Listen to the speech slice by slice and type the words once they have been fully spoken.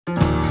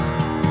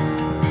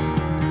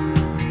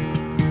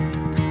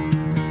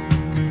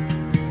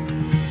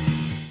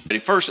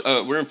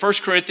We're in 1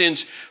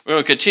 Corinthians. We're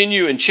going to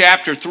continue in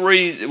chapter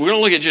 3. We're going to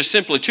look at just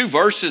simply 2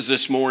 verses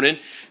this morning.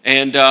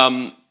 And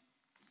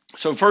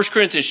so 1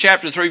 Corinthians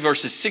chapter 3,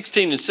 verses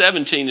 16 and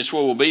 17 is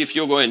where we'll be, if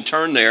you'll go ahead and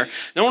turn there. And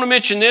I want to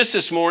mention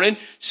this morning.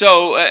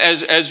 So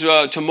as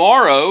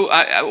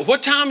tomorrow,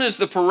 what time is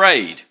the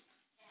parade?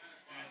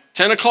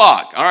 10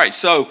 o'clock. All right,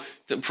 so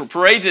the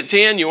parade's at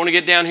 10. You want to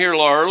get down here a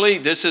little early.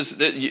 This is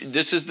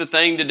the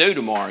thing to do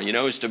tomorrow,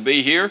 is to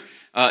be here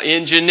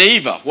in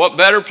Geneva. What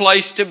better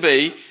place to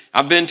be?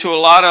 I've been to a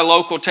lot of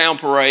local town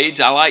parades.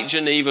 I like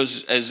Geneva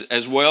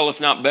as well, if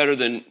not better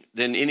than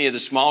any of the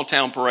small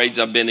town parades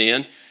I've been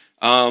in.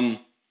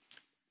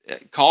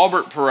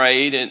 Colbert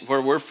Parade, and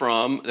where we're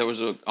from, there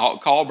was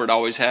Colbert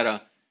always had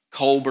a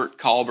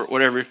Colbert,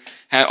 whatever,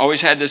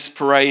 always had this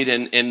parade,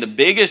 and the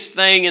biggest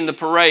thing in the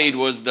parade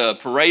was the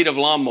parade of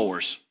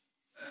lawnmowers.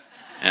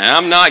 And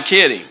I'm not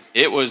kidding.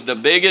 It was the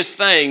biggest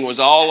thing, was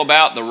all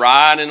about the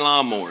riding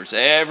lawnmowers.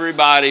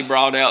 Everybody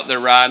brought out their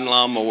riding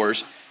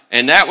lawnmowers,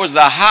 and that was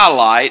the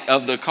highlight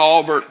of the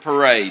Colbert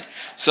Parade.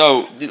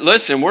 So,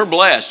 listen, we're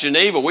blessed.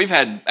 Geneva, we've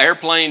had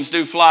airplanes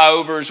do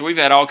flyovers. We've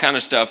had all kind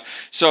of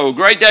stuff. So,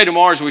 great day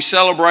tomorrow as we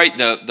celebrate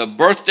the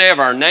birthday of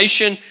our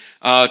nation.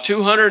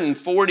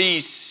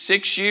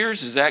 246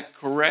 years, is that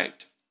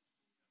correct?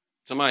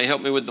 Somebody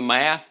help me with the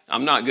math.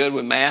 I'm not good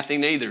with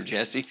mathing either,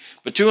 Jesse.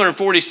 But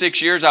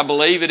 246 years, I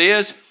believe it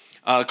is.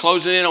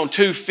 Closing in on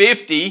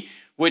 250,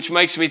 which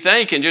makes me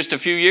think in just a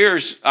few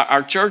years,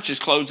 our church is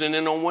closing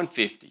in on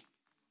 150.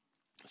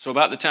 So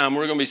about the time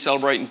we're going to be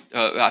celebrating,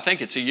 I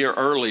think it's a year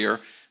earlier,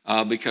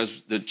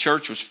 because this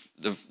church was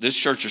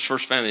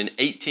first founded in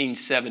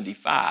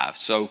 1875.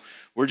 So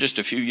we're just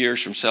a few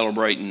years from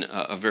celebrating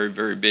a very,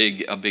 very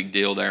big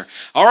deal there.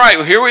 All right,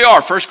 well, here we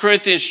are, 1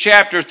 Corinthians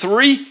chapter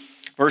 3,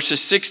 verses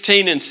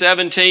 16 and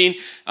 17.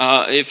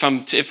 If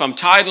I'm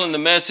titling the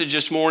message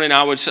this morning,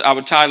 I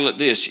would title it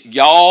this: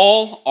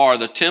 Y'all are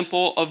the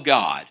temple of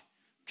God.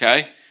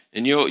 Okay?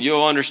 And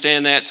you'll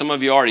understand that. Some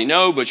of you already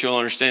know, but you'll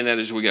understand that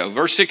as we go.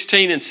 Verse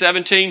 16 and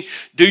 17,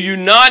 do you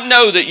not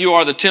know that you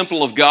are the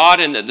temple of God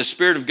and that the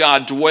Spirit of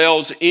God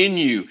dwells in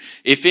you?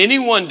 If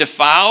anyone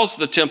defiles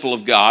the temple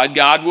of God,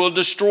 God will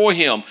destroy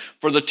him.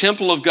 For the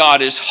temple of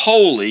God is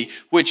holy,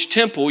 which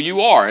temple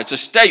you are. It's a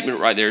statement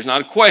right there. It's not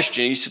a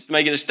question. He's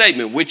making a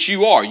statement, which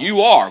you are.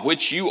 You are,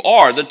 which you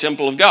are the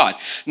temple of God.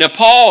 Now,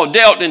 Paul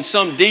dealt in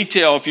some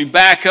detail, if you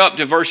back up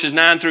to verses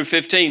 9 through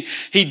 15,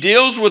 he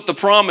deals with the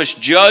promised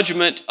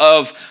judgment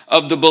of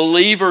the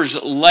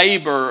believer's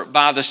labor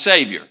by the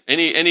Savior.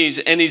 And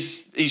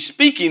he's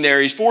speaking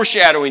there, he's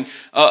foreshadowing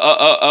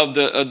of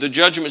the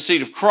judgment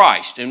seat of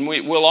Christ. And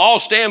we'll all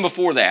stand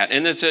before that.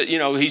 And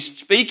he's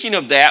speaking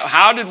of that.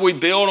 How did we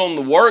build on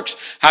the works?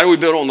 How do we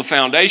build on the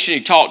foundation?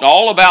 He talked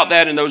all about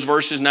that in those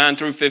verses 9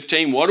 through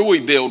 15. What do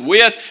we build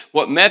with?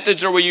 What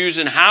methods are we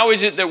using? How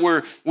is it that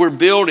we're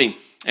building?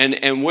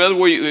 And whether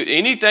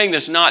anything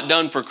that's not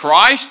done for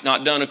Christ,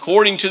 not done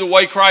according to the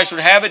way Christ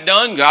would have it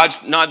done, God's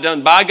not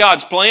done by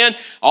God's plan,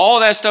 all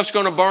of that stuff's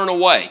going to burn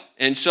away.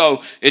 And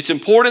so it's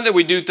important that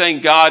we do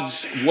things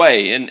God's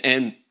way.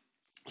 And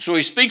so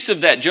he speaks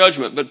of that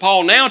judgment. But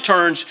Paul now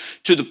turns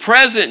to the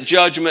present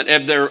judgment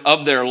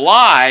of their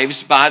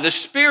lives by the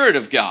Spirit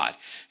of God.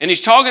 And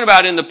he's talking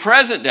about in the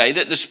present day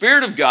that the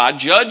Spirit of God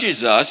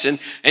judges us, and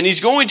he's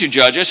going to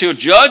judge us. He'll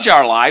judge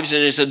our lives,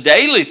 and it's a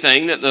daily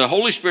thing that the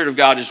Holy Spirit of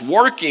God is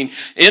working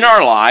in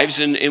our lives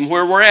and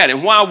where we're at.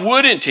 And why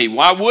wouldn't he?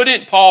 Why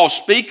wouldn't Paul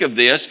speak of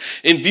this?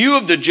 In view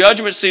of the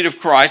judgment seat of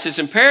Christ, it's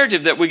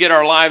imperative that we get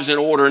our lives in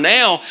order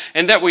now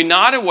and that we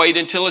not wait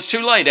until it's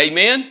too late.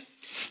 Amen?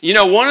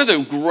 One of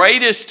the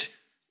greatest,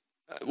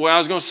 I'm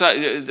going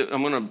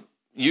to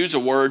use a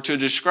word to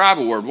describe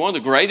a word. One of the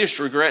greatest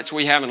regrets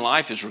we have in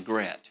life is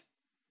regret.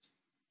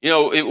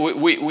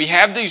 We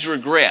have these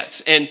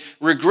regrets, and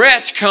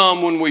regrets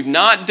come when we've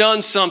not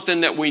done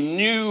something that we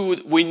knew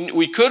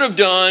we could have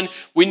done,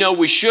 we know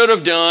we should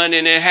have done,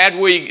 and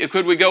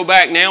could we go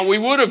back now, we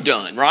would have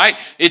done, right?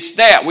 It's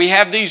that. We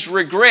have these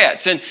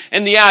regrets, and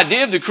the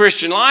idea of the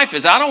Christian life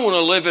is I don't want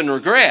to live in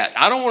regret.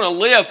 I don't want to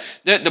live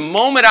that the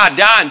moment I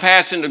die and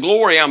pass into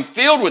glory, I'm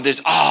filled with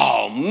this,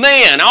 oh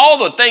man,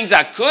 all the things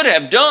I could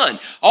have done,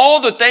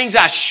 all the things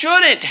I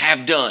shouldn't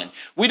have done.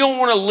 We don't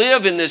want to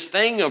live in this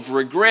thing of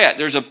regret.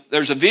 There's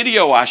a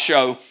video I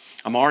show.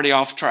 I'm already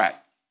off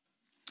track.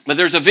 But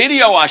there's a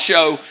video I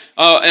show,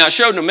 and I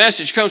showed in a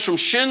message, comes from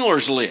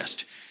Schindler's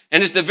List.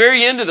 And it's the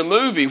very end of the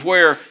movie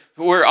where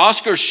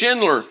Oskar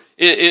Schindler,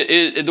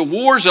 the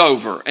war's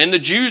over, and the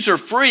Jews are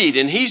freed,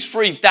 and he's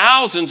freed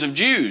thousands of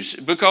Jews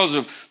because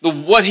of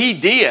what he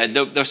did.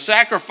 The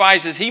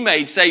sacrifices he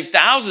made saved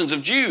thousands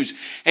of Jews.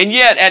 And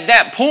yet, at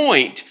that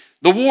point,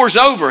 the war's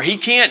over. He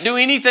can't do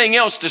anything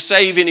else to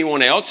save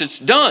anyone else. It's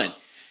done.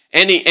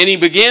 And he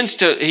regrets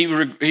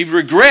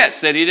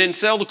that he didn't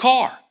sell the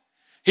car.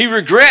 He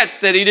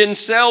regrets that he didn't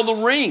sell the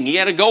ring. He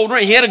had a gold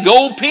ring. He had a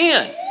gold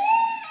pen.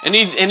 And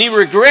he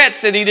regrets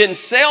that he didn't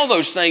sell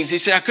those things. He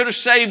said, I could have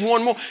saved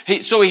one more.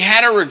 So he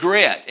had a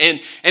regret. And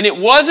it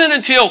wasn't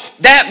until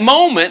that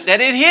moment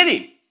that it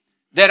hit him,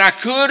 that I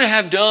could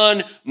have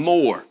done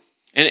more.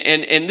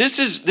 And this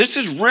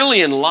is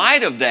really in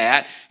light of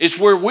that is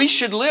where we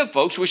should live,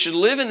 folks. We should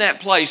live in that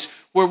place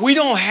where we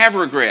don't have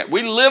regret.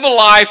 We live a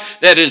life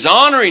that is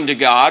honoring to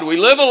God. We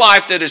live a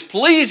life that is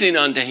pleasing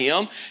unto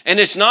Him. And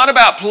it's not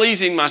about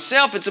pleasing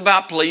myself, it's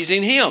about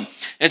pleasing Him.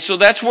 And so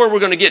that's where we're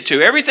going to get to.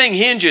 Everything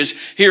hinges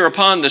here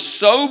upon the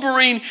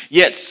sobering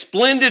yet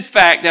splendid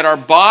fact that our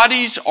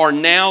bodies are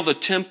now the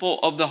temple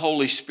of the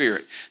Holy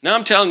Spirit. Now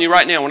I'm telling you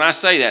right now, when I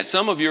say that,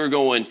 some of you are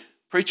going,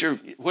 preacher,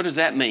 what does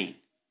that mean?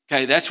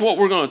 Okay, that's what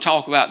we're going to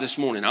talk about this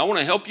morning. I want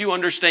to help you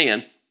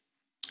understand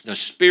the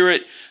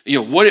Spirit,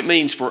 what it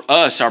means for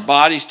us, our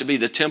bodies, to be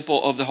the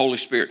temple of the Holy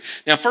Spirit.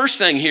 Now, first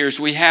thing here is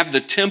we have the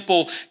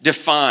temple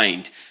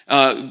defined.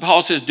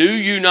 Paul says, do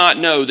you not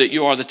know that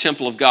you are the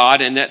temple of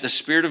God and that the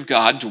Spirit of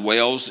God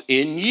dwells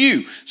in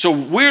you? So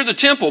we're the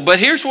temple. But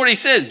here's what he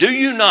says. Do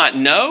you not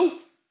know?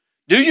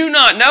 Do you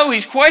not know?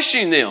 He's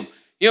questioning them.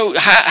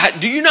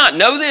 Do you not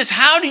know this?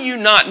 How do you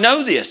not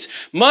know this?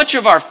 Much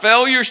of our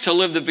failures to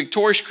live the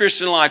victorious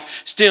Christian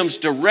life stems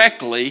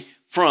directly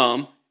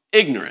from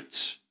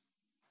ignorance.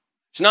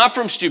 It's not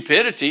from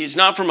stupidity. It's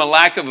not from a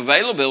lack of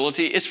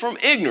availability. It's from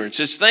ignorance.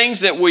 It's things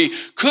that we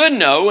could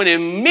know, and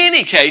in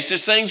many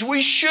cases, things we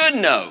should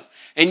know.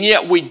 And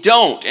yet we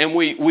don't. And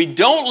we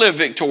don't live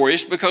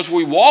victorious because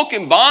we walk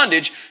in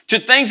bondage to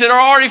things that are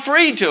already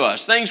freed to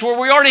us, things where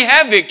we already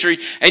have victory,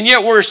 and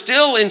yet we're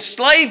still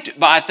enslaved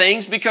by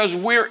things because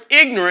we're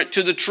ignorant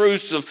to the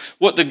truths of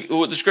what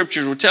the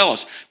Scriptures would tell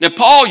us. Now,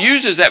 Paul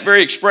uses that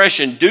very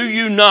expression, do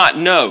you not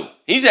know?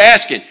 He's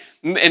asking.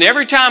 And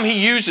every time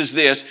he uses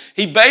this,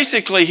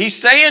 he's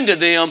saying to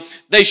them,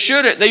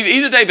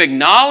 they've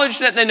acknowledged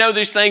that they know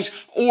these things,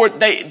 or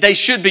they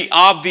should be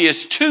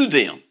obvious to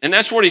them. And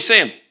that's what he's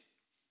saying.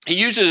 He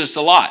uses this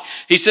a lot.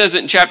 He says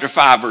it in chapter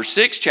 5, verse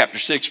 6, chapter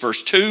 6,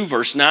 verse 2,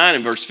 verse 9,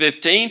 and verse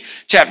 15,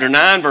 chapter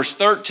 9, verse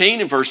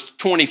 13, and verse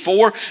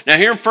 24. Now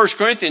here in 1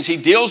 Corinthians, he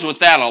deals with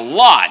that a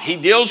lot. He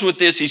deals with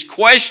this. He's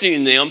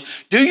questioning them.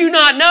 Do you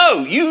not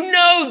know? You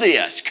know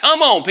this.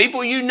 Come on,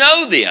 people, you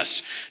know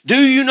this. Do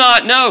you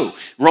not know?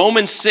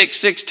 Romans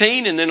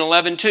 6:16 and then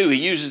 11:2.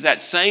 He uses that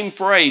same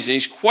phrase, and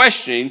he's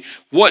questioning,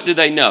 what do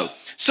they know?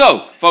 So,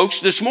 folks,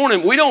 this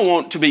morning, we don't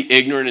want to be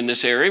ignorant in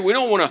this area. We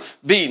don't want to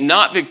be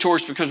not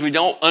victorious because we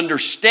don't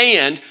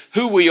understand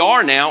who we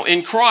are now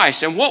in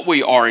Christ and what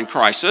we are in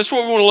Christ. So that's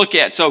what we want to look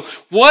at. So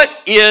what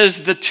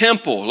is the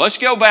temple? Let's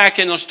go back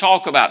and let's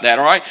talk about that,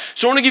 all right?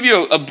 So I want to give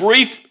you a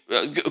brief,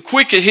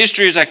 quick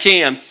history as I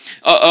can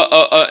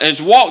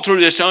as walk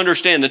through this to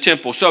understand the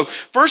temple. So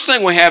first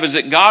thing we have is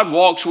that God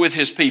walks with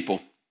His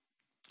people.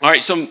 All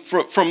right, so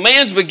from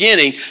man's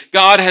beginning,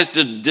 God has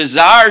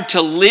desired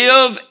to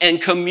live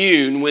and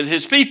commune with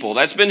His people.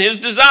 That's been His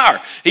desire.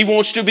 He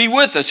wants to be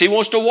with us. He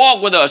wants to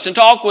walk with us and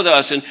talk with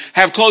us and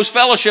have close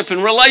fellowship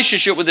and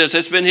relationship with us.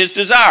 That's been His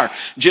desire.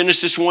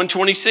 Genesis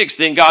 1:26,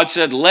 then God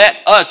said,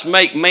 let us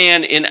make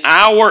man in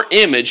our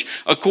image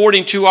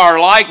according to our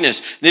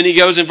likeness. Then he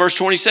goes in verse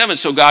 27,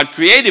 so God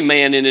created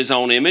man in His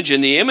own image. In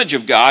the image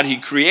of God, He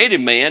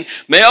created man.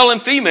 Male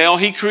and female,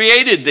 He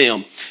created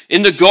them.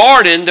 In the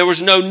garden, there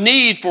was no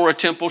need for a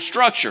temple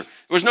structure.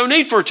 There was no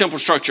need for a temple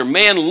structure.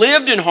 Man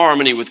lived in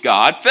harmony with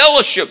God,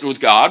 fellowshiped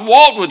with God,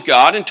 walked with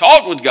God, and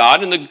talked with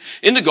God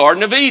in the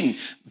Garden of Eden.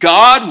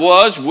 God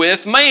was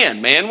with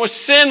man. Man was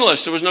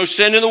sinless. There was no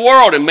sin in the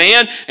world. And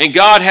man and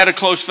God had a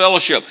close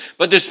fellowship.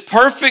 But this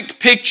perfect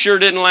picture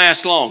didn't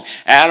last long.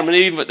 Adam and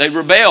Eve, they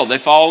rebelled. They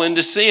fall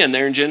into sin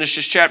there in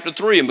Genesis chapter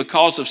 3. And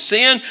because of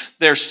sin,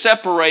 they're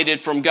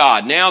separated from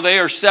God. Now they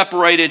are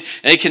separated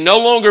and they can no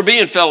longer be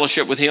in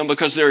fellowship with Him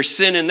because there is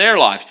sin in their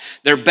life.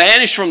 They're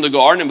banished from the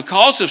garden, and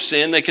because of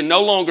sin, they can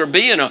no longer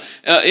be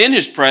in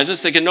His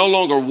presence. They can no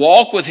longer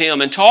walk with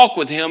Him and talk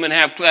with Him and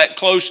have that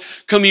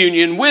close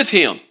communion with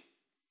Him.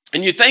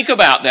 And you think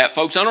about that,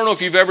 folks. I don't know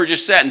if you've ever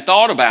just sat and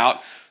thought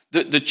about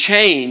the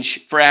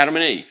change for Adam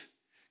and Eve.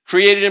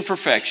 Created in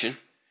perfection.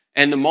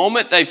 And the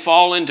moment they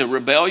fall into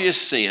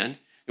rebellious sin,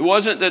 it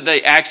wasn't that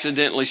they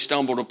accidentally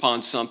stumbled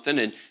upon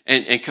something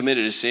and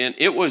committed a sin.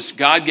 It was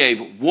God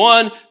gave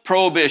one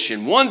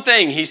prohibition, one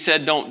thing He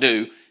said don't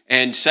do.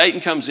 And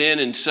Satan comes in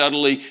and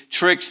subtly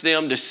tricks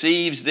them,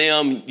 deceives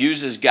them,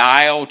 uses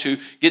guile to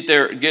get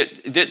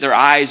their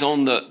eyes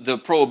on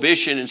the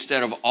prohibition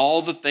instead of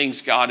all the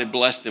things God had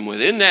blessed them with.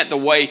 Isn't that the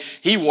way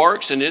He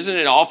works? And isn't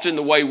it often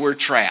the way we're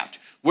trapped?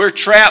 We're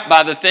trapped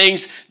by the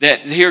things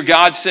that here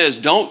God says,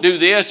 don't do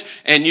this,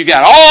 and you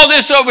got all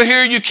this over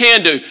here you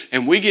can do.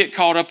 And we get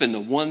caught up in the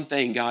one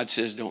thing God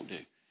says don't do.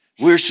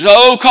 We're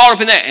so caught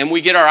up in that, and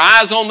we get our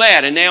eyes on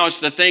that, and now it's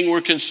the thing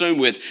we're consumed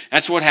with.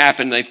 That's what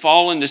happened. They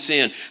fall into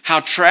sin. How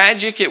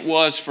tragic it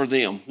was for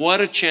them. What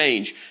a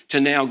change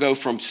to now go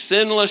from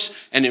sinless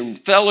and in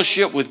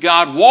fellowship with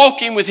God,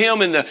 walking with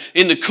Him in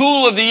the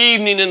cool of the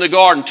evening in the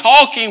garden,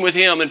 talking with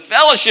Him and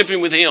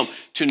fellowshipping with Him,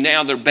 to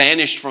now they're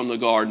banished from the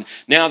garden.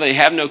 Now they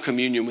have no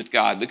communion with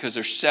God because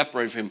they're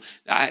separated from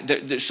Him.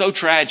 They're so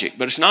tragic.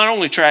 But it's not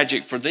only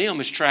tragic for them,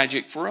 it's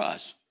tragic for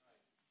us.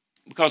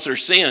 because their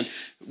sin,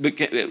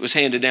 it was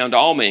handed down to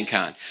all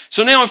mankind.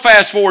 So now we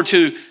fast forward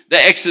to the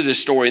Exodus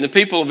story. And the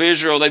people of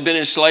Israel, they've been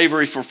in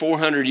slavery for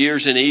 400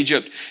 years in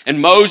Egypt. And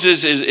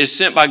Moses is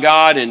sent by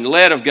God and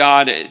led of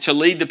God to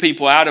lead the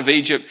people out of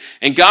Egypt.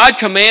 And God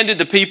commanded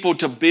the people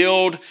to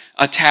build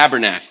a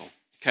tabernacle.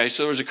 Okay,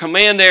 so there was a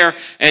command there.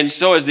 And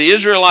so as the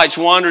Israelites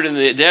wandered in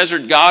the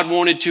desert, God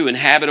wanted to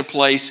inhabit a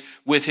place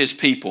with his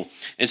people.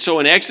 And so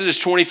in Exodus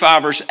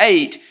 25, verse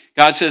 8,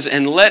 God says,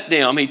 and let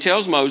them, he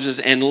tells Moses,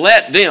 and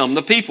let them,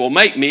 the people,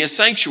 make me a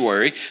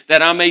sanctuary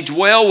that I may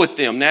dwell with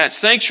them. Now, that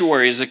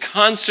sanctuary is a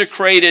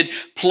consecrated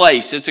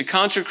place. It's a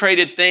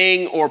consecrated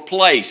thing or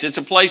place. It's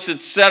a place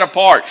that's set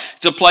apart.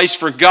 It's a place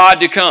for God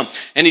to come.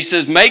 And he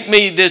says, make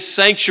me this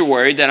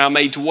sanctuary that I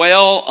may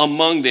dwell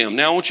among them.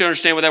 Now, I want you to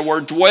understand what that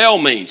word dwell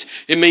means.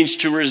 It means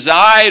to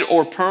reside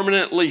or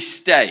permanently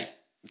stay.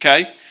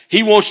 Okay?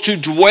 He wants to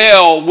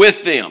dwell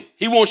with them.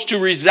 He wants to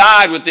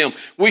reside with them.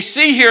 We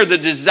see here the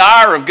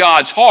desire of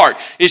God's heart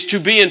is to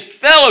be in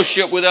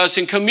fellowship with us,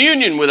 in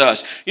communion with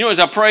us. You know, as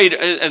I prayed,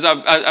 as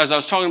I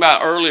was talking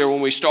about earlier when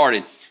we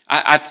started,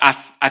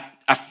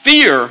 I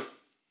fear,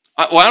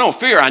 well, I don't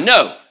fear, I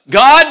know.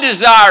 God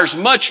desires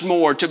much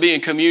more to be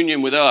in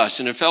communion with us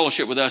and in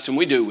fellowship with us than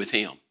we do with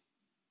him.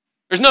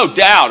 There's no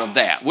doubt of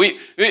that.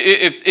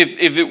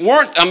 If it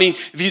weren't, I mean,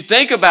 if you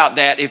think about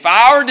that, if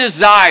our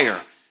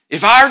desire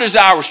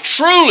was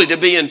truly to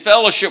be in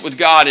fellowship with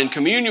God and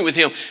communion with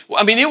him,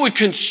 I mean, it would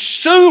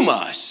consume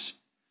us.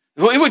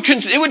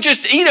 It would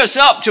just eat us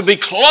up to be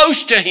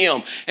close to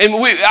him. And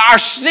our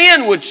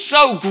sin would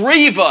so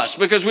grieve us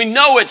because we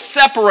know it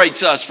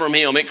separates us from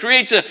him. It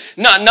creates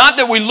not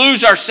that we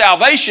lose our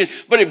salvation,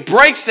 but it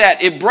breaks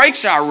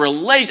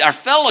our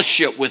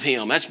fellowship with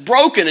him. That's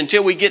broken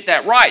until we get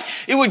that right.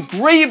 It would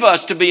grieve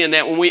us to be in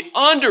that when we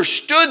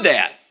understood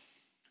that.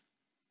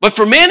 But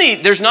for many,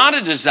 there's not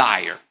a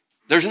desire.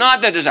 There's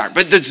not that desire.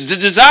 But the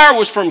desire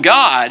was from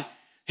God.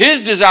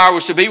 His desire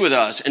was to be with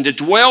us and to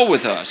dwell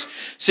with us.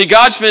 See,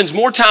 God spends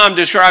more time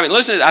describing.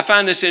 Listen, I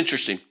find this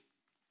interesting.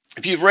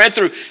 If you've read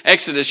through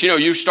Exodus, you know,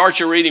 you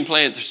start your reading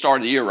plan at the start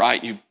of the year,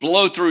 right? You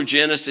blow through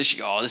Genesis, you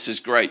go, oh, this is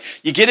great.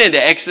 You get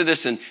into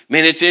Exodus and,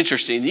 man, it's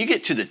interesting. You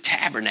get to the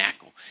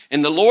tabernacle.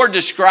 And the Lord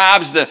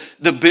describes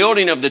the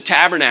building of the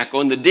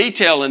tabernacle and the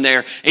detail in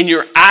there, and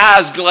your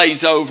eyes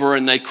glaze over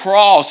and they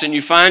cross and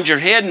you find your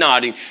head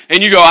nodding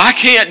and you go, I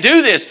can't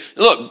do this.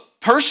 Look,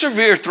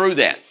 persevere through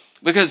that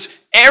because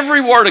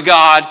every word of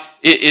God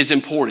is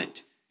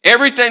important.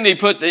 Everything they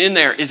put in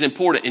there is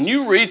important. And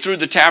you read through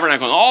the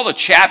tabernacle and all the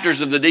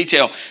chapters of the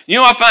detail. You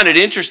know, I find it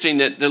interesting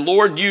that the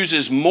Lord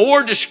uses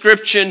more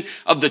description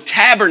of the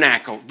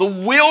tabernacle, the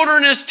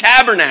wilderness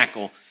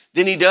tabernacle,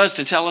 than he does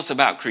to tell us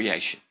about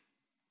creation.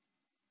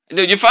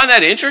 Do you find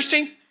that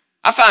interesting?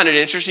 I find it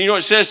interesting. You know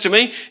what it says to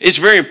me? It's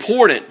very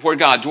important where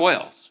God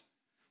dwells.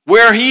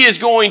 Where he is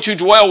going to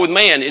dwell with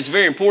man is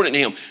very important to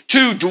him.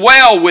 To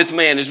dwell with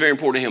man is very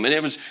important to him. And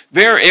it was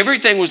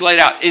everything was laid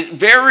out. It's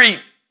very,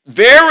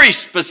 very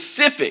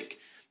specific.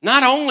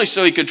 Not only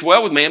so he could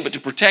dwell with man, but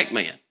to protect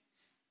man.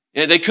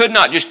 You know, they could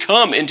not just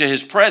come into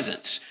his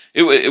presence.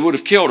 It would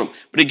have killed him.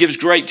 But it gives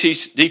great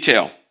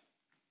detail.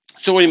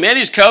 So when he made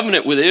his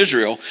covenant with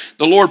Israel,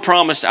 the Lord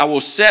promised, I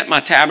will set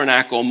my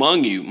tabernacle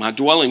among you, my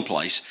dwelling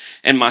place,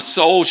 and my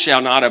soul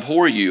shall not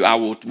abhor you. I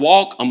will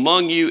walk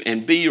among you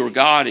and be your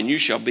God, and you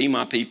shall be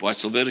my people.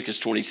 That's Leviticus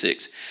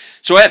 26.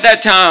 So at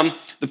that time,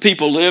 the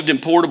people lived in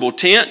portable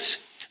tents,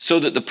 so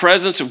that the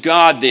presence of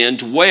God then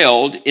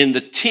dwelled in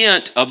the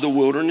tent of the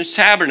wilderness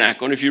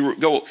tabernacle. And if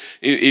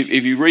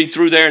you read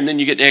through there and then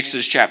you get to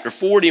Exodus chapter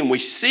 40, and we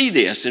see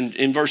this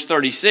in verse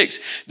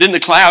 36, then the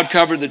cloud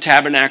covered the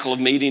tabernacle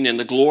of meeting and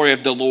the glory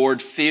of the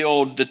Lord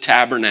filled the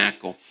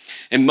tabernacle.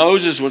 And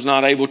Moses was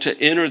not able to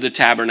enter the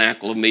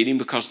tabernacle of meeting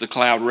because the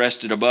cloud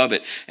rested above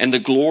it. And the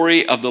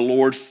glory of the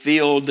Lord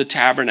filled the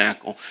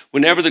tabernacle.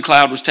 Whenever the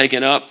cloud was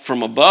taken up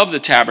from above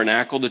the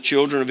tabernacle, the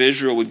children of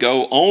Israel would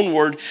go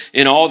onward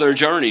in all their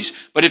journeys.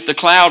 But if the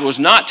cloud was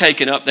not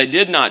taken up, they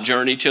did not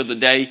journey till the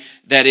day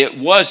that it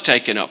was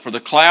taken up. For the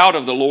cloud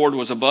of the Lord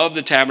was above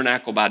the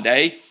tabernacle by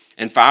day,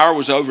 and fire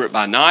was over it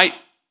by night,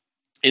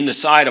 in the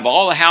sight of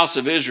all the house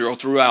of Israel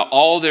throughout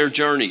all their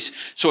journeys.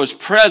 So his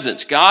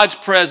presence, God's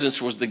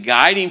presence, was the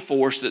guiding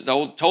force that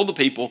told the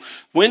people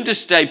when to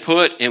stay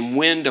put and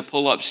when to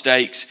pull up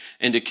stakes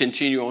and to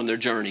continue on their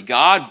journey.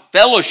 God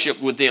fellowshiped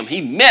with them. He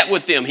met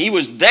with them. He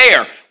was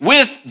there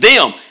with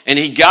them, and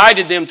he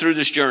guided them through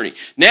this journey.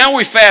 Now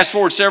we fast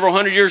forward several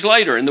hundred years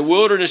later, and the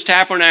wilderness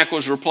tabernacle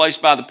was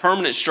replaced by the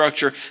permanent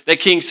structure that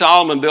King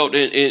Solomon built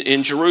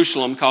in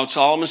Jerusalem called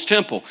Solomon's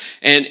Temple.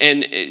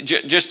 And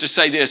just to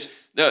say this,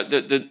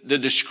 the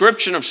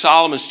description of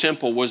Solomon's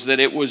temple was that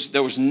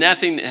there was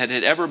nothing that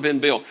had ever been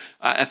built.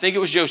 I think it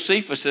was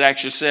Josephus that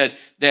actually said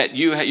that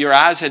your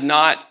eyes had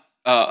not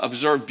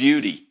observed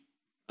beauty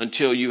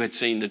until you had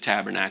seen the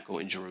tabernacle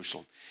in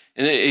Jerusalem.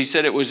 And he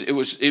said it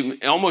was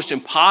almost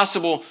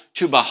impossible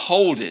to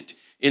behold it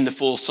in the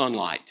full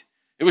sunlight.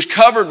 It was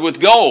covered with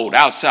gold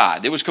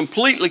outside. It was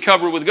completely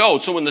covered with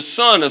gold. So when the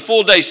sun, the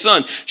full day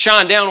sun,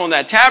 shined down on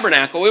that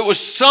tabernacle, it was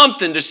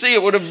something to see.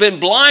 It would have been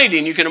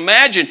blinding. You can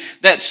imagine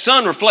that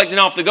sun reflecting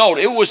off the gold.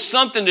 It was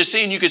something to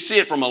see, and you could see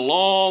it from a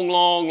long,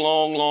 long,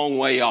 long, long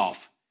way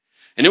off.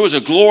 And it was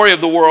a glory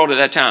of the world at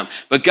that time.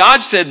 But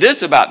God said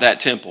this about that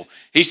temple.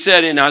 He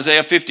said in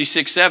Isaiah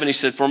 56:7, he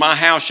said, "For my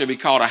house shall be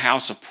called a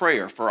house of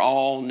prayer for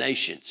all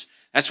nations."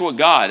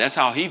 That's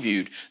how he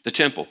viewed the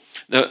temple.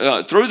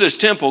 Through this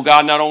temple,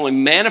 God not only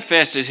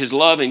manifested his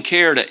love and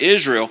care to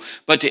Israel,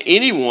 but to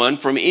anyone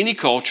from any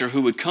culture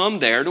who would come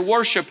there to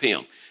worship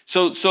him.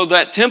 So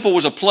that temple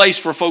was a place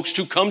for folks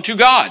to come to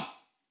God.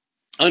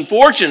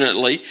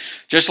 Unfortunately,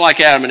 just like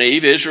Adam and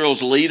Eve,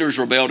 Israel's leaders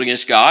rebelled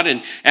against God,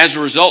 and as a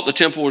result, the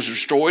temple was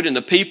destroyed, and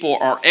the people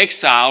are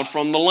exiled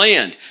from the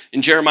land.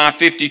 In Jeremiah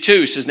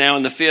 52, it says, "Now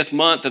in the 5th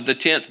month of the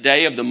 10th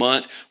day of the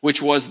month,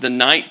 which was the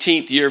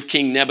 19th year of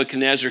King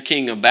Nebuchadnezzar,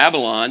 king of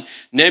Babylon,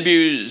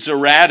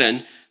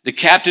 Nebuzaradan, the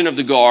captain of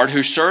the guard,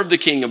 who served the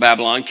king of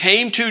Babylon,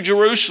 came to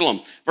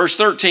Jerusalem." Verse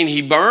 13,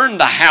 "He burned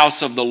the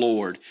house of the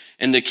Lord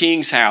and the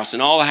king's house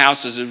and all the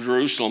houses of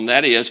Jerusalem."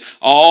 That is,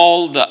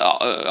 all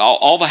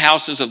the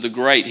houses of the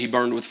great he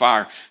burned with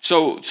fire.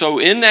 So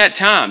in that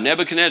time,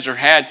 Nebuchadnezzar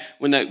had,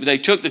 when they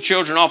took the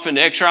children off into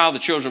exile, the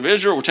children of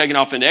Israel were taken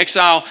off into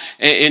exile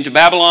into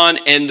Babylon,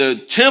 and the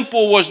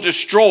temple was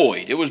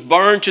destroyed. It was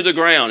burned to the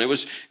ground. It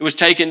was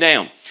taken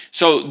down.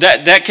 So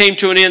that came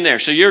to an end there.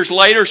 So years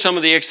later, some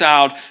of the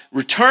exiled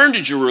returned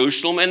to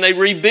Jerusalem and they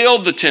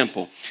rebuilt the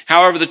temple.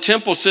 However, the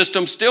temple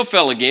system still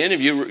fell again.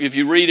 If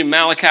you read in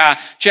Malachi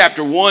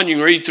chapter 1, you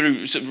can read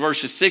through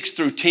verses 6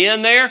 through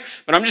 10 there.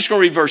 But I'm just going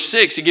to read verse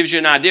 6. It gives you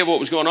an idea of what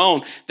was going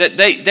on. That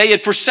they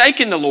had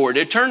forsaken the Lord.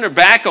 They turned their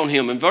back on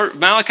him. And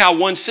Malachi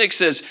 1:6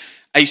 says,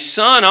 "A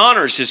son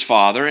honors his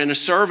father and a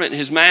servant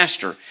his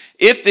master.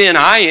 If then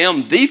I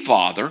am the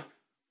father,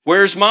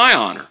 where's my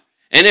honor?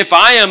 And if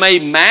I am a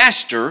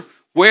master,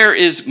 where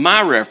is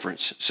my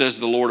reference, says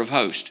the Lord of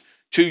hosts?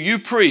 To you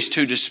priests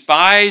who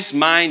despise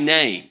my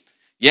name,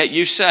 yet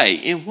you say,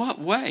 in what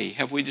way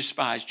have we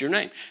despised your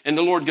name?" And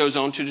the Lord goes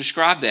on to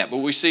describe that. But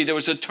we see there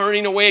was a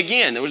turning away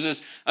again. There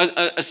was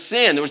a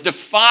sin. There was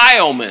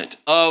defilement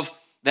of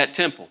that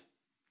temple.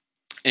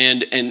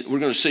 And we're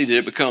going to see that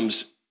it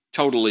becomes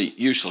totally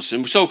useless.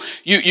 And so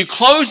you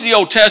close the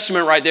Old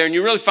Testament right there, and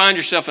you really find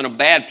yourself in a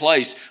bad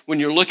place when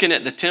you're looking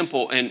at the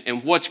temple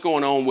and what's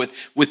going on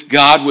with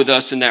God with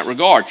us in that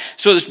regard.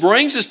 So this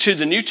brings us to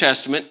the New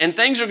Testament, and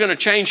things are going to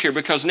change here,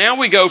 because now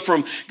we go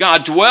from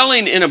God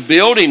dwelling in a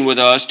building with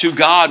us to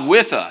God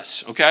with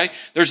us, okay?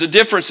 There's a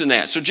difference in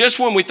that. So just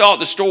when we thought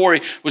the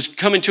story was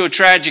coming to a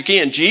tragic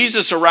end,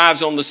 Jesus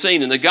arrives on the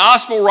scene, and the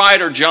gospel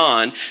writer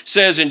John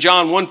says in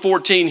John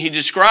 1:14, he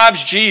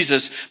describes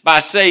Jesus by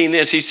saying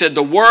this. He said,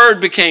 "The Word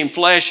became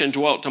flesh and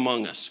dwelt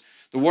among us."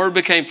 The Word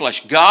became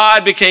flesh.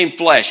 God became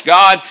flesh.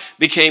 God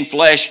became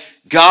flesh,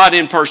 God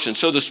in person.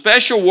 So the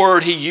special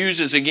word he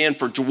uses again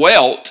for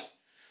dwelt,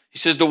 he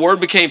says the Word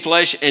became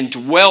flesh and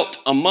dwelt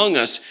among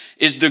us,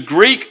 is the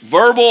Greek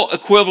verbal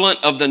equivalent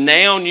of the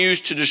noun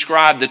used to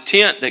describe the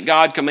tent that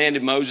God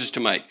commanded Moses to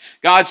make.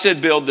 God said,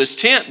 build this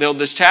tent, build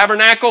this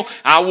tabernacle,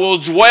 I will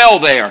dwell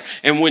there.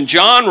 And when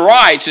John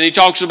writes and he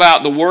talks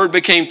about the Word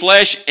became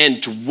flesh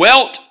and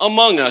dwelt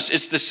among us,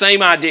 it's the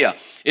same idea.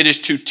 It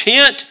is to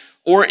tent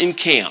or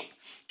encamp,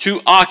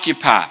 to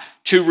occupy,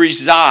 to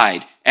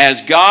reside.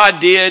 As God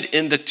did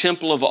in the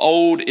temple of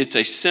old, it's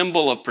a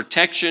symbol of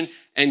protection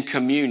and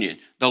communion.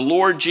 The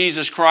Lord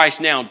Jesus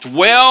Christ now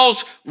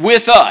dwells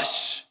with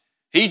us.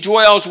 He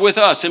dwells with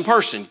us in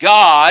person.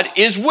 God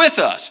is with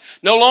us.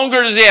 No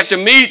longer does he have to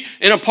meet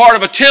in a part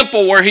of a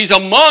temple where he's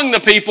among the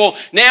people.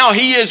 Now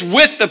he is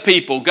with the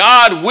people.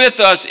 God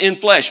with us in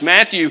flesh.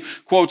 Matthew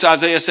quotes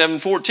Isaiah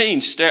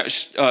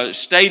 7:14,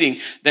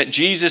 stating that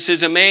Jesus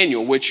is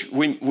Emmanuel,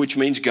 which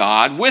means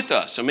God with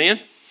us. Amen?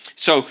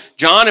 So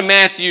John and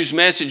Matthew's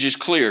message is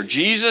clear.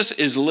 Jesus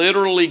is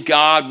literally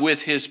God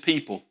with his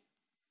people.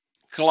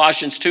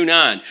 Colossians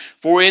 2:9,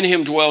 "For in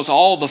him dwells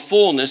all the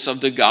fullness of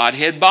the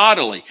Godhead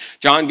bodily."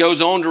 John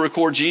goes on to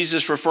record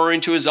Jesus referring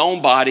to his own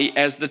body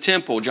as the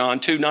temple. John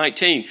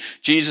 2:19,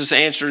 Jesus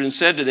answered and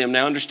said to them,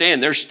 now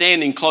understand, they're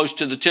standing close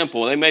to the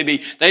temple.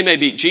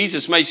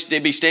 Jesus may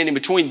be standing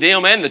between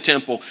them and the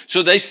temple.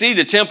 So they see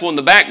the temple in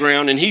the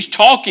background, and he's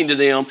talking to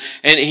them.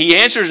 And he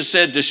answers and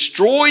said,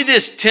 "Destroy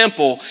this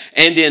temple,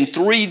 and in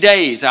 3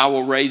 days I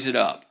will raise it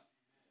up."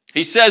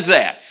 He says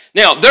that.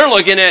 Now, they're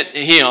looking at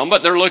him,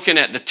 but they're looking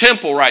at the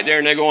temple right there,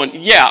 and they're going,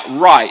 yeah,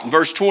 right. In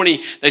verse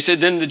 20, they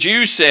said, "Then the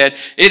Jews said,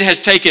 it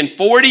has taken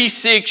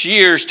 46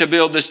 years to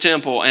build this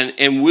temple,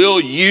 and will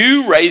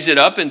you raise it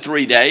up in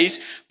 3 days?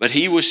 But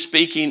he was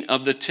speaking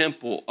of the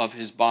temple of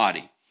his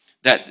body,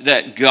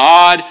 that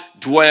God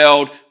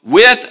dwelled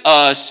with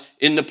us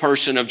in the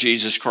person of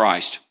Jesus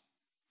Christ.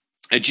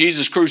 At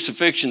Jesus'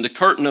 crucifixion, the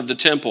curtain of the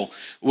temple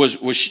was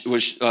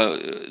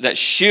that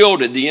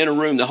shielded the inner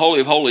room, the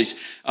Holy of Holies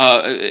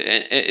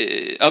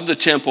of the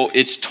temple.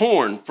 It's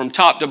torn from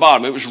top to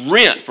bottom. It was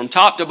rent from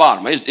top to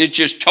bottom. It's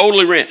just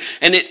totally rent.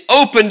 And it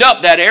opened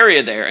up that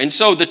area there. And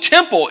so the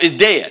temple is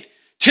dead.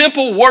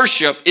 Temple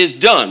worship is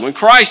done. When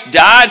Christ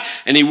died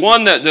and he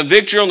won the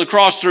victory on the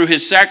cross through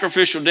his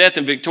sacrificial death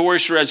and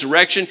victorious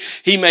resurrection,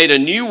 he made a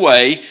new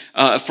way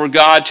for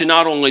God to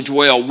not only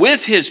dwell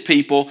with his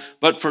people,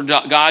 but for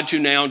God to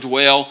now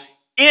dwell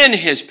in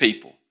his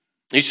people.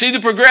 You see the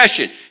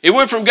progression. It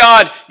went from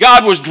God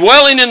was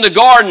dwelling in the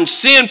garden.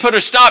 Sin put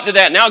a stop to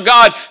that. Now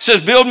God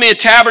says, build me a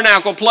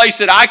tabernacle, place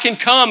that I can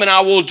come and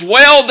I will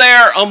dwell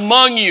there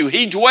among you.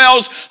 He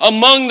dwells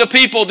among the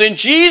people. Then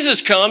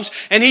Jesus comes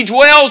and he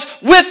dwells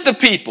with the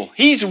people.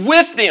 He's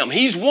with them.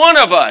 He's one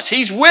of us.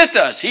 He's with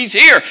us. He's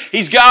here.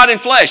 He's God in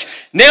flesh.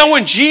 Now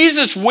when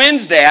Jesus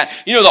wins that,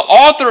 the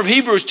author of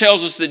Hebrews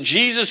tells us that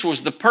Jesus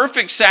was the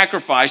perfect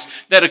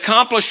sacrifice that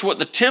accomplished what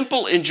the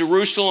temple in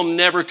Jerusalem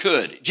never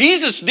could.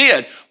 Jesus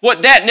did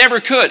what that never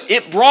could.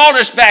 It brought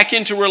us back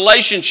into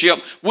relationship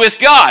with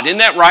God, in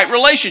that right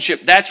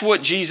relationship. That's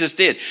what Jesus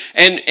did.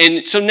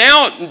 And so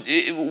now,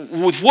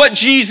 with what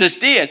Jesus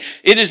did,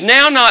 it is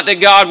now not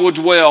that God will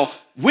dwell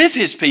with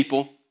his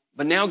people,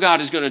 but now God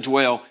is going to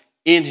dwell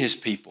in his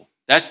people.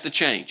 That's the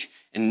change.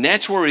 And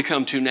that's where we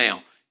come to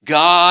now.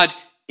 God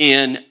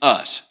in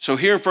us. So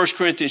here in 1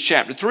 Corinthians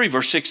chapter 3,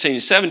 verse 16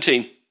 and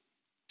 17,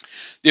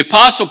 the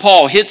Apostle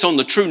Paul hits on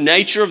the true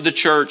nature of the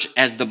church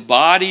as the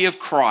body of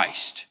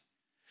Christ.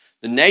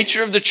 The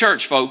nature of the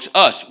church, folks,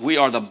 us, we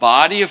are the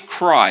body of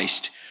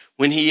Christ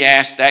when he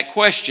asked that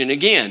question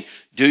again.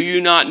 Do you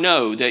not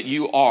know that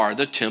you are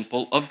the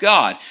temple of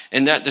God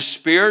and that the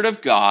Spirit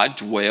of God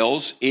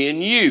dwells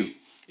in you?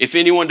 If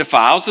anyone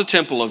defiles the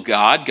temple of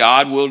God,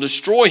 God will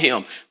destroy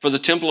him, for the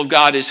temple of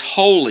God is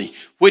holy,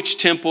 which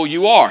temple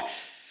you are.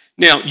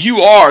 Now, you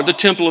are the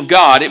temple of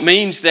God. It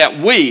means that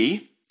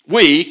we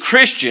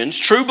Christians,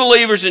 true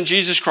believers in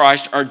Jesus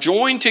Christ, are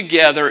joined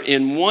together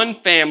in one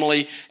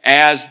family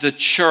as the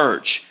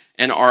church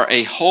and are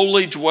a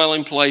holy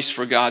dwelling place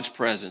for God's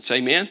presence.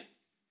 Amen?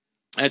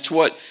 That's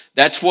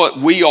what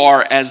we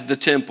are as the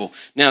temple.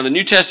 Now, the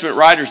New Testament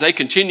writers, they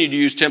continue to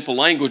use temple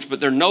language,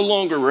 but they're no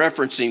longer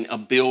referencing a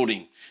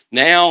building.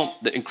 Now,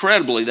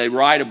 incredibly, they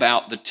write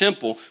about the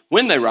temple.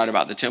 When they write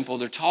about the temple,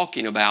 they're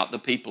talking about the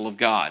people of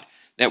God,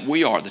 that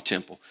we are the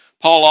temple.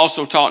 Paul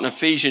also taught in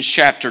Ephesians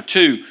chapter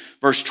 2,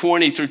 verse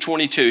 20 through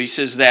 22, he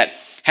says that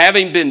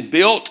having been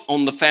built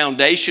on the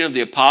foundation of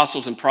the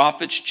apostles and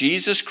prophets,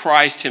 Jesus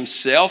Christ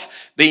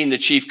himself being the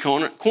chief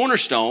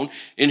cornerstone,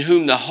 in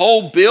whom the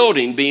whole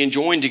building being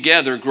joined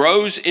together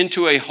grows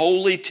into a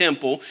holy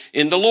temple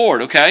in the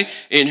Lord, okay?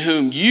 In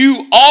whom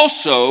you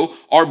also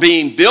are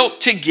being built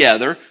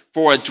together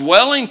for a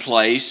dwelling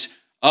place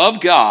of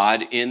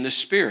God in the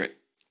Spirit.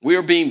 We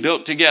are being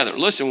built together.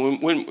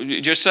 Listen,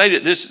 when just say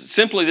it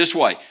simply this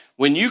way.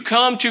 When you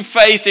come to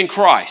faith in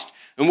Christ,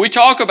 and we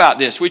talk about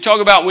this, we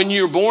talk about when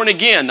you're born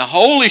again, the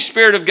Holy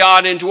Spirit of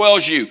God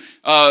indwells you.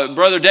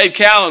 Brother Dave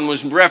Callen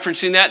was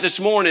referencing that this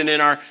morning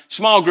in our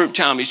small group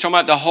time. He's talking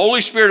about the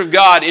Holy Spirit of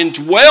God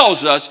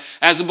indwells us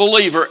as a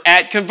believer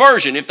at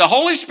conversion. If the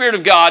Holy Spirit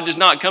of God does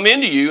not come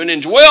into you and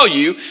indwell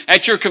you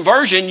at your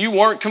conversion, you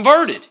weren't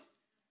converted.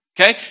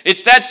 Okay?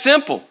 It's that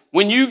simple.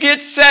 When you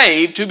get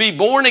saved, to be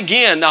born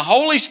again, the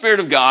Holy Spirit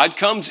of God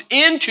comes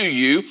into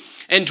you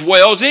and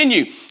dwells in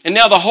you. And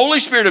now the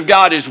Holy Spirit of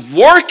God is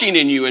working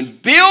in you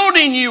and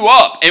building you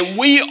up. And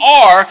we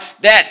are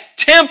that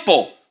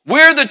temple.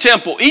 We're the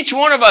temple. Each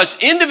one of us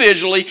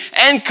individually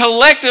and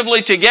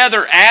collectively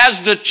together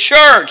as the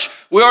church.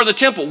 We are the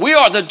temple. We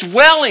are the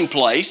dwelling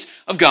place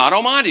of God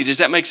Almighty. Does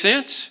that make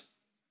sense?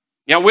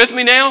 Y'all with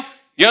me now?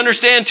 You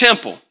understand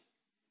temple?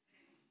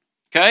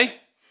 Okay?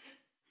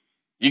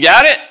 You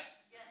got it?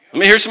 Let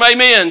me hear some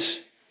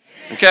amens.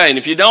 Okay, and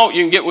if you don't,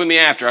 you can get with me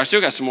after. I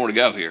still got some more to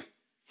go here.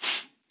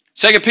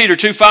 2 Peter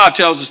 2:5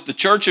 tells us the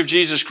church of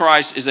Jesus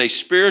Christ is a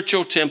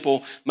spiritual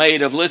temple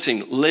made of,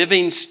 listen,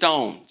 living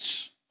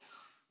stones.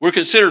 We're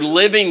considered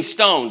living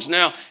stones.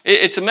 Now,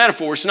 it's a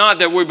metaphor. It's not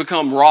that we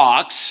become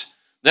rocks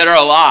that are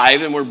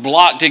alive and we're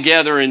blocked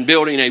together and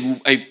building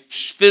a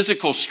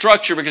physical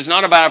structure, because it's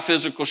not about a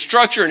physical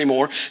structure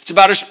anymore. It's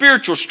about a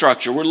spiritual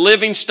structure. We're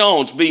living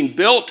stones being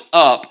built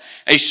up,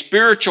 a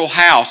spiritual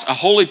house, a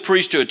holy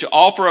priesthood to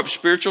offer up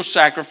spiritual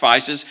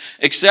sacrifices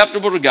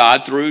acceptable to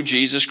God through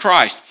Jesus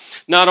Christ.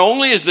 Not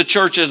only is the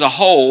church as a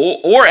whole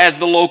or as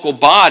the local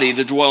body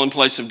the dwelling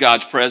place of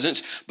God's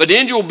presence, but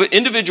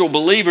individual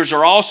believers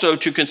are also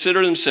to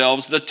consider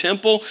themselves the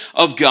temple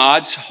of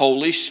God's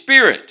Holy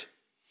Spirit.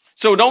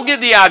 So don't get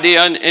the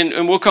idea,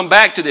 and we'll come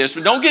back to this,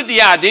 but don't get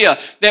the idea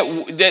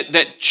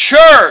that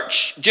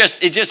church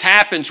just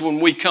happens when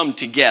we come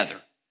together.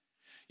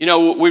 You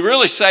know, we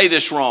really say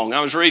this wrong. I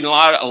was reading a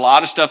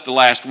lot of stuff the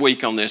last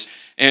week on this,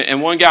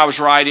 and one guy was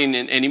writing,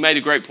 and he made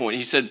a great point.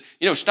 He said,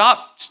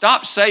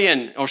 stop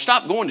saying, or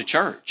stop going to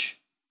church.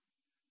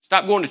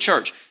 Stop going to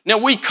church. Now,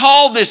 we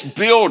call this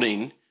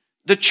building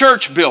the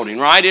church building,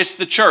 right? It's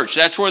the church.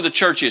 That's where the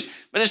church is.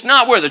 But it's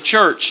not where the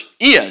church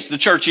is. The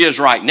church is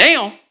right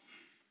now,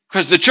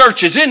 because the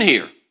church is in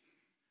here.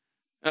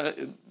 But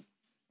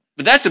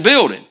that's a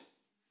building.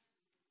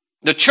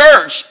 The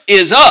church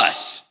is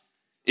us.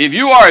 If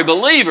you are a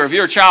believer, if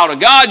you're a child of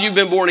God, you've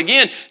been born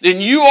again,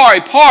 then you are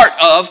a part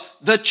of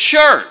the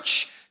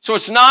church. So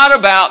it's not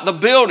about the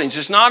buildings.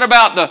 It's not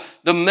about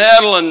the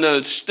metal and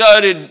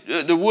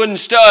the wooden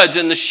studs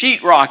and the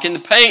sheetrock and the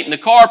paint and the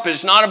carpet.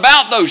 It's not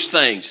about those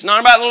things. It's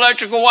not about the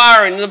electrical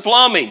wiring and the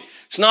plumbing.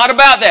 It's not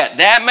about that.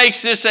 That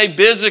makes this a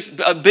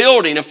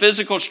building, a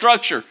physical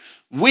structure.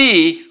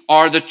 We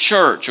are the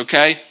church,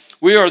 okay?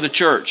 We are the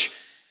church.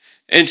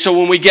 And so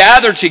when we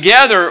gather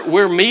together,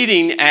 we're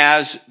meeting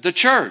as the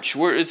church.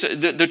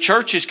 The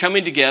church is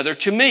coming together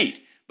to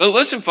meet. But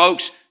listen,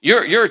 folks,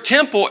 you're a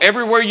temple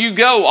everywhere you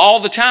go all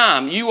the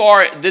time. You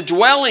are the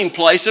dwelling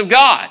place of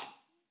God.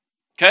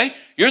 Okay?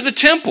 You're the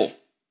temple.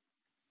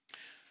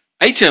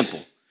 A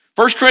temple.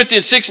 1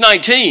 Corinthians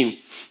 6:19,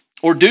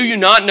 or do you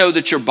not know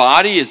that your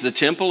body is the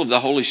temple of the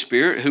Holy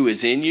Spirit who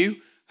is in you,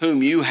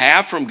 whom you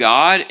have from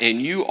God,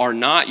 and you are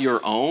not your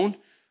own?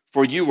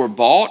 For you were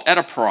bought at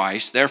a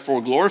price,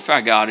 therefore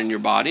glorify God in your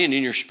body and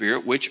in your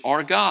spirit, which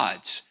are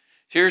God's.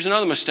 Here's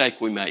another mistake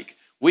we make.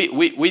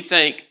 We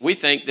think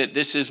that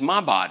this is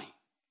my body.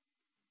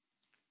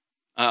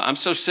 I'm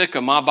so sick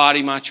of my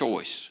body, my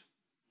choice.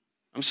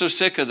 I'm so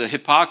sick of the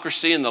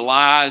hypocrisy and the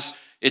lies.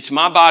 It's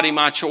my body,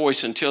 my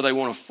choice until they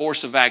want to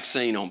force a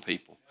vaccine on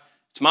people.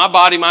 It's my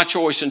body, my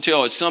choice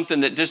until it's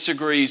something that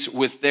disagrees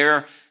with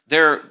their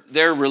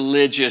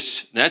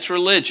religious, that's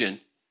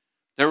religion,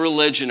 their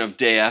religion of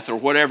death or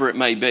whatever it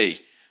may be.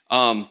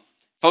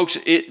 Folks,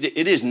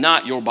 it is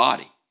not your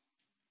body.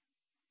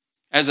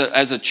 As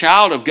a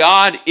child of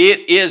God,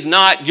 it is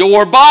not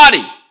your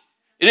body.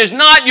 It is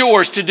not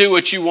yours to do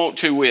what you want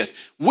to with.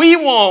 We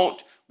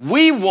want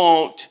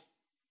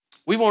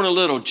a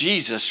little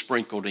Jesus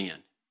sprinkled in.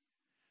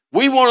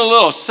 We want a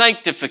little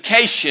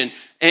sanctification,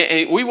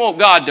 and we want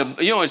God to,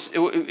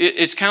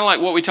 it's kind of like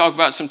what we talk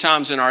about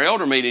sometimes in our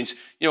elder meetings.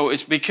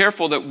 It's be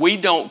careful that we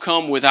don't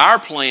come with our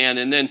plan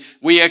and then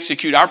we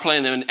execute our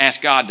plan and then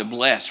ask God to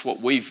bless what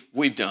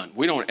we've done.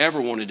 We don't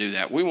ever want to do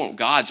that. We want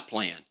God's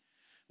plan.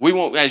 We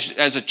want,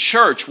 as a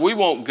church, we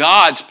want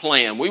God's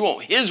plan. We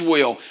want His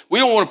will. We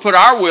don't want to put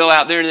our will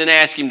out there and then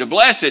ask Him to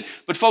bless it.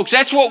 But folks,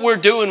 that's what we're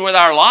doing with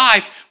our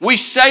life. We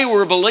say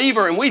we're a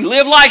believer and we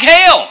live like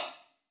hell.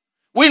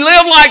 We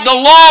live like the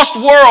lost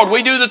world.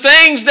 We do the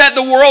things that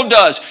the world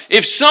does.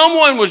 If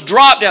someone was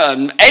dropped,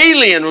 an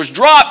alien was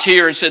dropped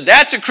here and said,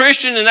 that's a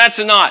Christian and that's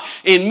a not,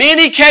 in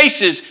many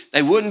cases,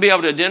 they wouldn't be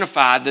able to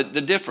identify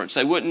the difference.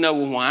 They wouldn't know,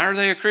 well, why are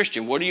they a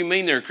Christian? What do you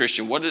mean they're a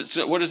Christian? What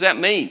does that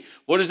mean?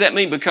 What does that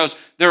mean? Because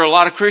there are a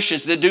lot of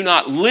Christians that do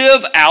not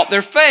live out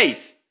their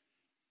faith.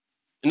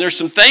 And there's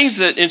some things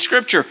that in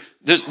Scripture,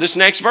 this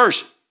next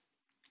verse,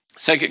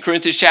 2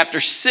 Corinthians chapter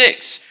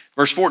 6,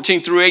 verse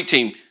 14 through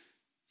 18,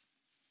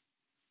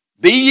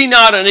 be ye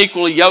not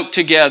unequally yoked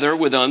together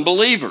with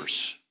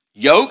unbelievers.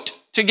 Yoked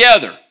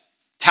together.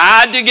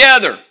 Tied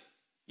together.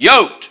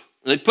 Yoked.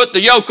 They put the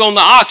yoke on the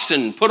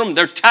oxen.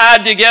 They're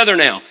tied together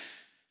now.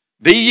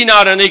 Be ye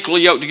not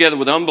unequally yoked together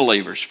with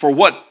unbelievers. For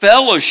what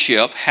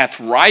fellowship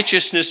hath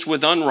righteousness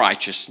with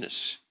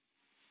unrighteousness?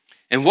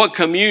 And what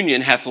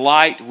communion hath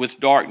light with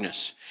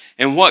darkness?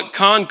 And what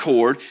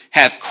concord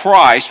hath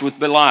Christ with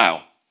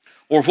Belial?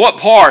 Or what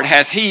part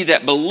hath he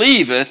that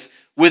believeth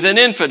with an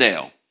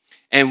infidel?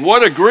 And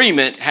what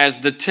agreement has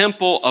the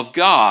temple of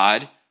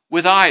God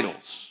with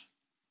idols?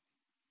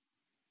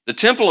 The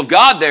temple of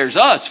God, there's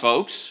us,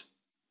 folks.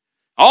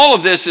 All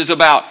of this is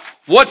about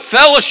what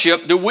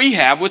fellowship do we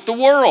have with the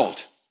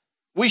world?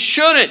 We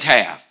shouldn't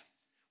have.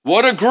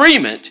 What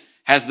agreement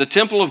has the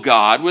temple of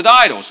God with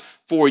idols?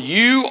 For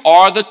you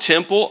are the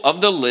temple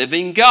of the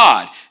living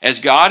God. As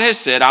God has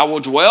said, I will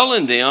dwell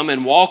in them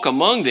and walk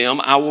among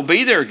them. I will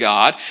be their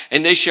God,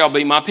 and they shall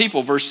be my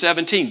people. Verse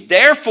 17,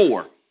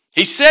 therefore,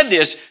 he said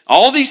this,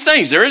 all these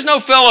things, there is no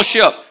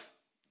fellowship.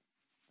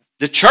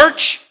 The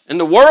church and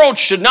the world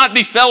should not be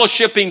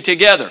fellowshipping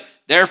together.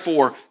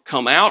 Therefore,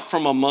 come out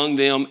from among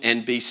them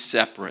and be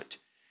separate.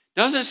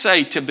 Doesn't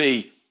say to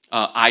be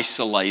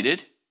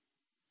isolated.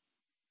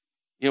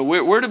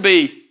 We're to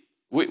be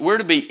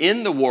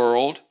in the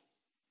world.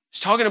 It's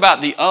talking about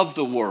the of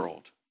the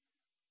world.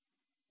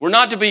 We're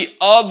not to be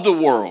of the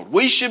world.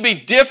 We should be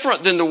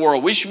different than the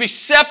world. We should be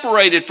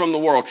separated from the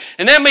world.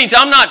 And that means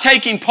I'm not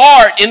taking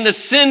part in the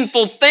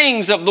sinful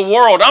things of the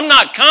world. I'm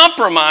not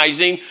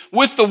compromising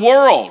with the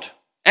world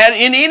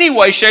in any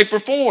way, shape, or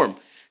form.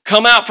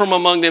 Come out from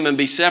among them and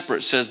be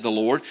separate, says the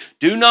Lord.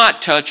 Do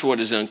not touch what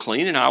is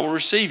unclean, and I will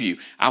receive you.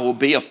 I will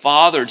be a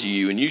father to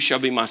you, and you shall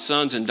be my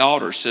sons and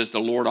daughters, says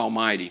the Lord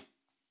Almighty.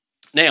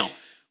 Now,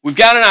 we've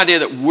got an idea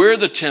that we're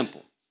the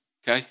temple,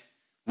 okay?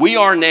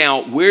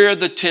 We're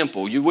the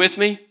temple. You with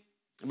me?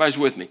 Everybody's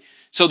with me.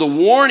 So the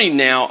warning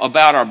now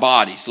about our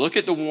bodies. Look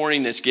at the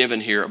warning that's given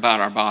here about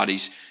our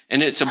bodies.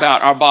 And it's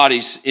about our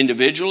bodies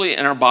individually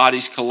and our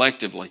bodies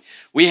collectively.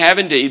 We have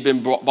indeed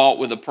been bought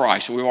with a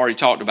price. And we've already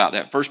talked about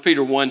that. 1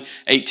 Peter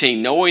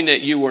 1:18, knowing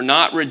that you were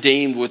not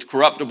redeemed with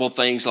corruptible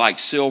things like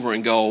silver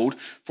and gold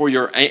for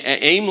your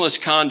aimless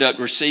conduct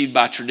received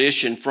by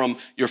tradition from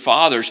your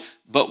fathers,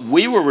 but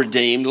we were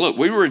redeemed. Look,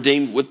 we were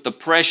redeemed with the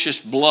precious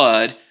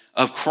blood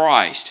of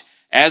Christ,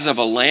 as of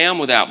a lamb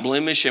without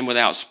blemish and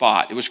without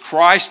spot. It was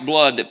Christ's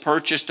blood that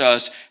purchased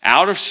us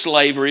out of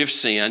slavery of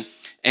sin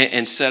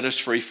and set us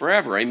free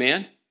forever.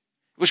 Amen?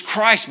 It was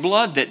Christ's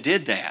blood that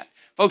did that.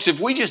 Folks,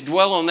 if we just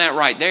dwell on that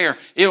right there,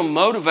 it'll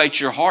motivate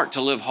your heart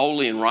to live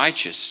holy and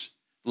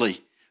righteously.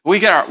 We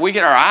get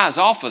our eyes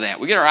off of that.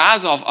 We get our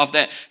eyes off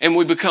that, and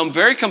we become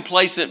very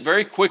complacent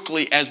very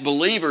quickly as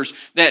believers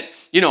that,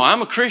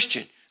 I'm a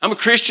Christian. I'm a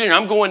Christian and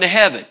I'm going to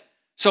heaven.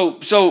 So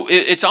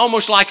it's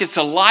almost like it's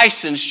a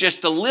license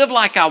just to live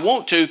like I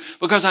want to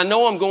because I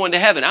know I'm going to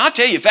heaven. I'll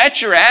tell you, if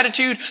that's your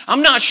attitude,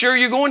 I'm not sure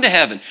you're going to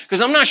heaven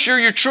because I'm not sure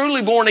you're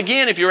truly born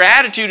again if your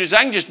attitude is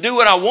I can just do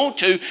what I want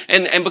to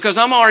and because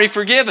I'm already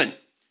forgiven.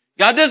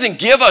 God doesn't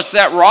give us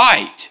that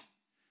right.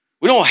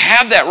 We don't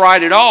have that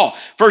right at all.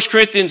 1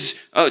 Corinthians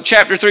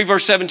chapter 3,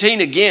 verse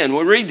 17, again,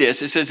 we'll read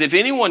this. It says, if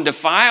anyone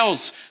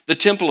defiles the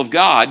temple of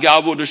God,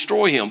 God will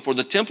destroy him, for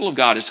the temple of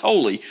God is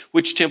holy,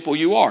 which temple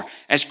you are.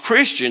 As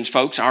Christians,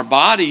 folks, our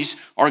bodies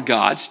are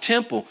God's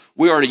temple.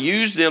 We are to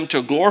use them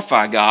to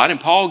glorify God, and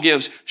Paul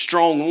gives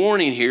strong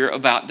warning here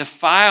about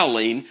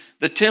defiling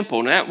the temple.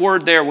 And that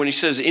word there, when he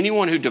says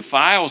anyone who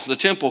defiles the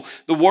temple,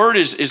 the word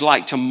is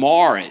like to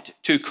mar it,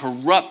 to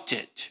corrupt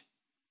it,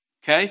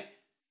 okay?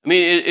 I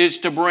mean, it's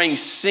to bring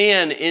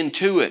sin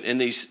into it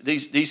and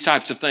these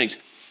types of things.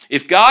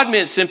 If God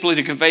meant simply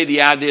to convey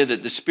the idea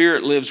that the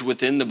Spirit lives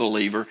within the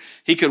believer,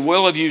 he could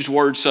well have used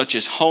words such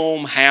as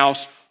home,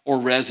 house, or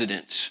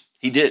residence.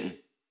 He didn't.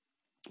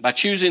 By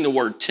choosing the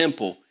word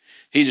temple,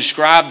 he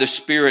described the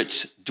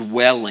Spirit's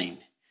dwelling.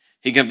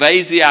 He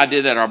conveys the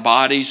idea that our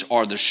bodies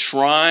are the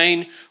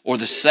shrine or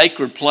the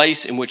sacred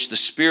place in which the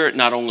Spirit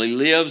not only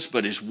lives,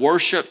 but is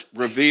worshiped,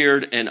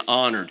 revered, and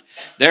honored.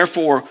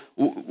 Therefore,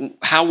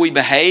 how we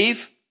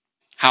behave,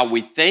 how we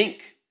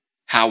think,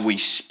 how we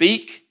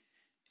speak,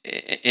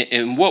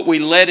 and what we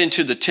let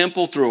into the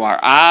temple through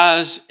our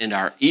eyes and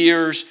our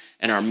ears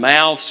and our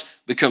mouths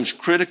becomes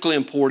critically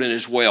important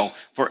as well.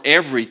 For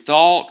every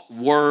thought,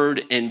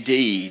 word, and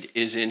deed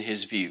is in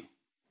his view.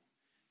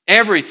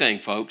 Everything,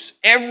 folks,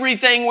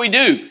 everything we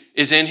do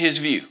is in his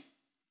view.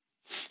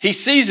 He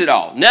sees it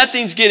all.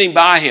 Nothing's getting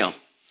by him.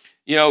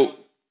 And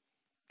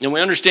we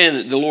understand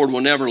that the Lord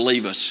will never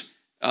leave us,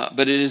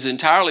 but it is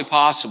entirely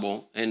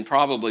possible and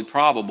probably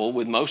probable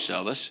with most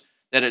of us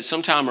that at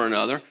some time or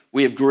another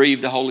we have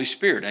grieved the Holy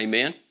Spirit.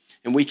 Amen?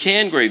 And we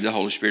can grieve the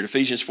Holy Spirit.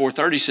 Ephesians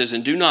 4:30 says,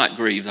 and do not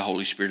grieve the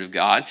Holy Spirit of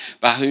God,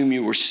 by whom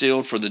you were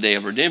sealed for the day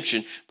of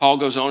redemption. Paul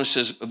goes on and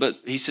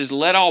says,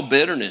 let all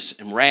bitterness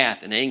and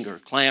wrath and anger,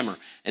 clamor,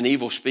 and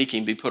evil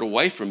speaking be put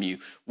away from you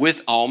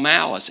with all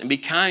malice, and be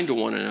kind to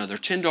one another,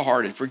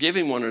 tenderhearted,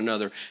 forgiving one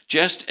another,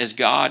 just as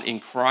God in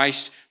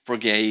Christ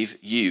forgave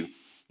you.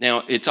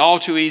 Now, it's all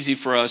too easy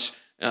for us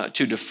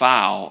to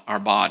defile our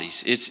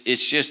bodies.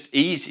 It's just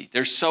easy.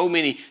 There's so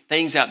many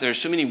things out there,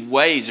 so many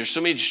ways, there's so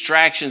many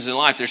distractions in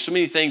life, there's so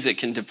many things that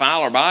can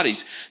defile our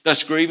bodies,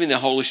 thus grieving the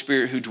Holy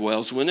Spirit who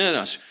dwells within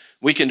us.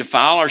 We can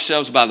defile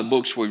ourselves by the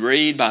books we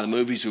read, by the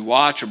movies we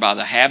watch, or by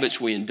the habits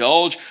we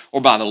indulge,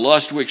 or by the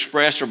lust we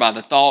express, or by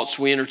the thoughts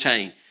we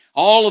entertain.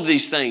 All of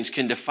these things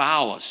can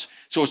defile us.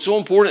 So it's so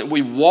important that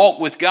we walk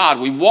with God.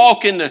 We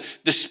walk in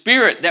the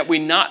Spirit that we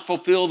not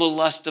fulfill the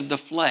lust of the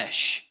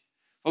flesh.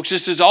 Folks,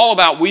 this is all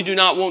about we do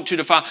not want to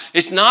defile.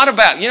 It's not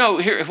about,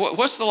 here,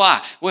 what's the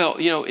lie? Well,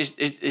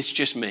 it's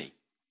just me.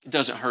 It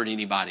doesn't hurt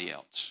anybody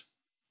else.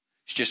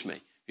 It's just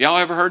me. Y'all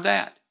ever heard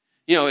that?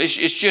 It's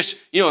just,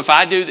 if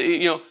I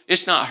do,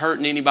 it's not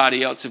hurting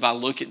anybody else if I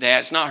look at that.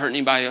 It's not hurting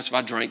anybody else if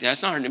I drink that.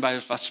 It's not hurting anybody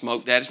else if I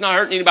smoke that. It's not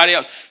hurting anybody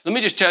else. Let me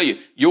just tell you,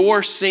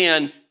 your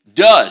sin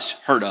does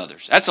hurt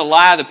others. That's a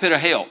lie of the pit of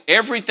hell.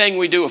 Everything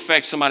we do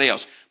affects somebody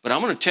else. But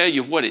I'm going to tell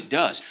you what it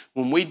does.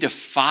 When we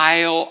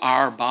defile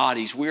our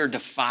bodies, we are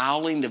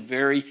defiling the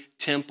very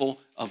temple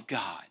of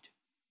God.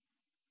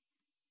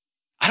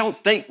 I don't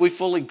think we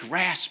fully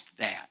grasp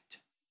that.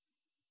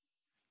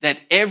 That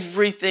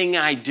everything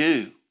I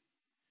do,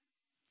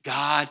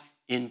 God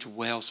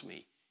indwells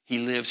me. He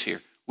lives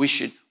here. We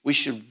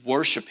should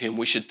worship him.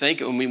 We should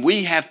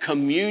we have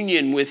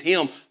communion with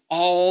him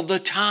all the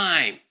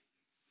time.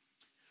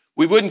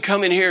 We wouldn't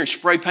come in here and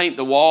spray paint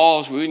the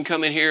walls. We wouldn't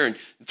come in here and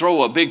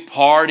throw a big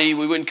party.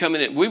 We wouldn't come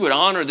in. We would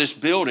honor this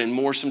building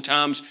more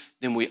sometimes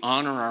than we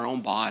honor our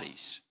own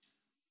bodies.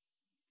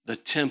 The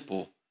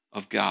temple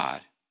of God.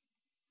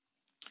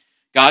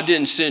 God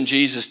didn't send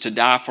Jesus to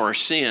die for our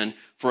sin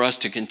for us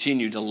to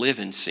continue to live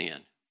in sin.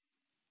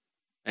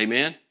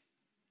 Amen?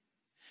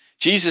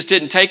 Jesus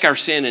didn't take our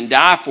sin and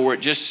die for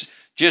it just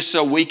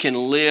so we can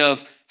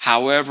live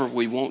however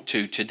we want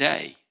to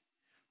today.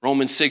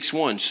 Romans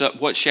 6:1, so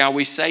what shall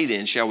we say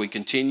then? Shall we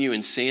continue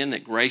in sin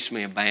that grace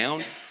may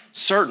abound?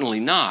 Certainly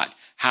not.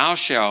 How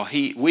shall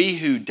we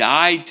who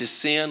died to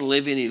sin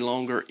live any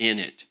longer in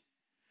it?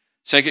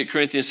 2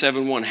 Corinthians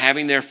 7:1,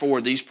 having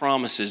therefore these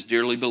promises,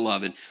 dearly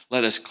beloved,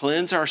 let us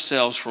cleanse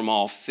ourselves from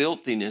all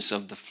filthiness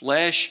of the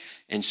flesh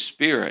and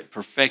spirit,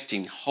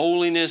 perfecting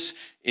holiness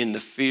in the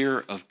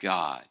fear of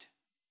God.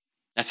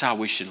 That's how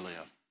we should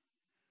live.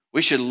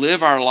 We should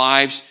live our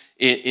lives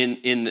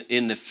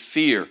in the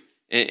fear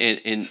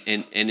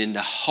and in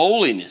the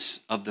holiness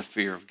of the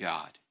fear of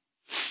God.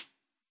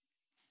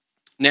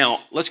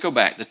 Now, let's go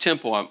back. The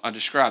temple, I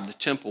described the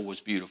temple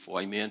was beautiful,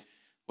 amen?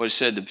 What it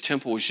said, the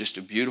temple was just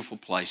a beautiful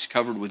place,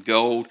 covered with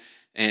gold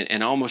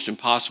and almost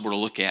impossible to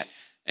look at.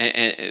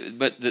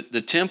 But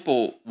the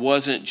temple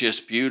wasn't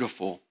just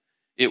beautiful,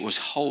 it was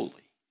holy.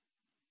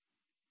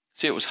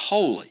 See, it was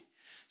holy,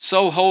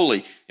 so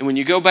holy. And when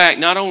you go back,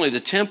 not only the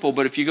temple,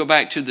 but if you go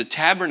back to the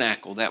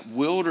tabernacle, that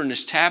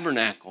wilderness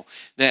tabernacle,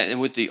 and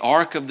with the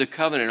Ark of the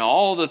Covenant,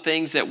 all the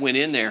things that went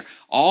in there,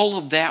 all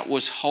of that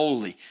was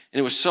holy. And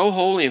it was so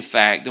holy, in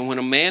fact, that when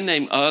a man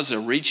named Uzzah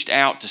reached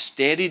out to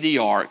steady the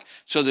ark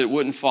so that it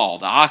wouldn't fall,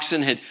 the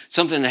oxen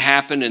something had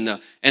happened, and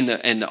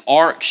the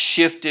ark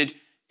shifted,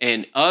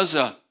 and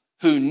Uzzah,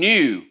 who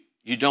knew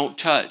you don't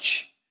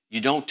touch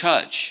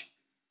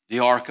the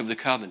Ark of the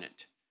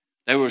Covenant.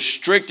 There was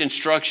strict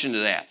instruction to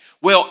that.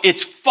 Well,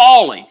 it's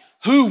falling.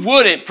 Who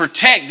wouldn't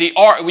protect the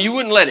ark? Well, you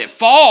wouldn't let it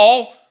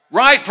fall,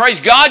 right?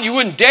 Praise God. You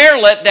wouldn't dare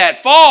let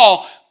that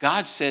fall.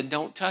 God said,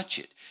 don't touch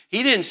it.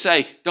 He didn't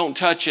say, don't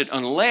touch it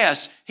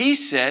unless. He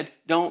said,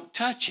 don't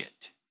touch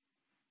it.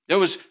 There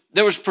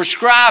was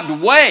prescribed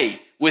way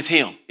with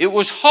him. It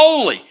was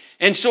holy.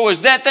 And so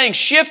as that thing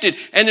shifted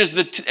and as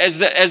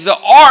the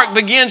ark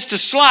begins to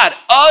slide,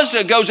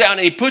 Uzzah goes out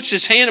and he puts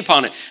his hand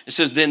upon it. It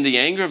says, then the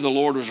anger of the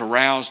Lord was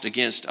aroused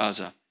against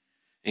Uzzah,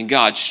 and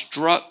God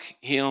struck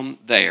him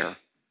there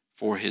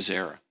for his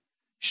error.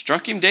 He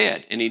struck him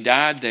dead, and he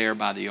died there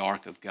by the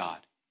ark of God.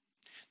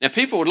 Now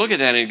people would look at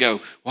that and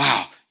go,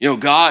 wow,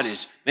 God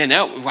is,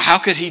 how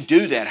could he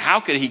do that? How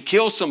could he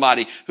kill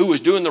somebody who was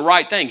doing the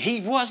right thing? He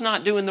was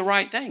not doing the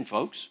right thing,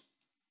 folks.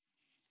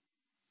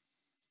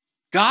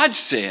 God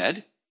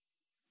said,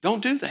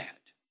 don't do that.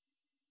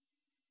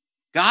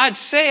 God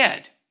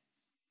said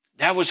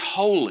that was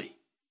holy.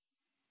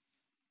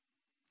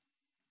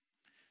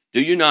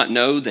 Do you not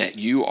know that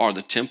you are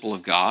the temple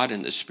of God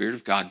and the Spirit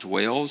of God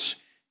dwells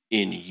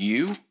in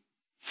you?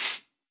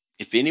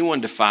 If anyone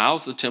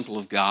defiles the temple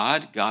of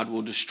God, God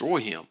will destroy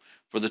him.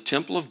 For the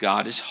temple of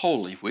God is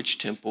holy, which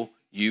temple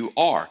you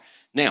are.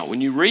 Now,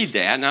 when you read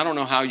that, and I don't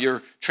know how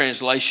your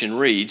translation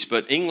reads,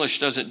 but English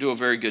doesn't do a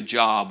very good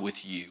job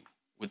with you.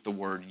 With the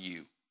word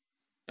you.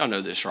 Y'all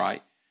know this,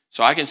 right?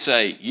 So I can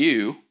say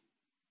you.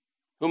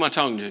 Who am I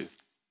talking to?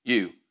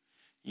 You.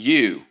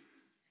 You.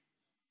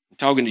 I'm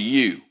talking to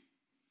you.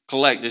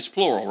 Collect, it's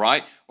plural,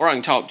 right? Or I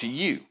can talk to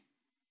you.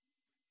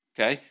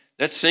 Okay?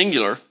 That's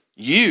singular.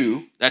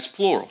 You, that's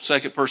plural,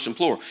 second person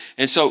plural.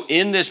 And so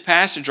in this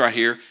passage right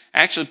here,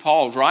 actually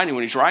Paul's writing,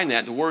 when he's writing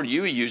that, the word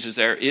you he uses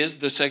there is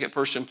the second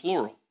person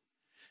plural.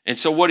 And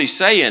so what he's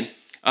saying,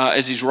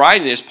 as he's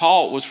writing this,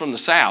 Paul was from the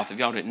South, if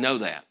y'all didn't know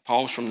that.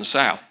 Paul was from the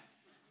South.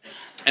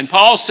 And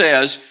Paul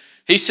says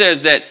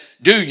that,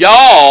 do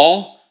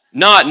y'all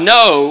not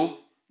know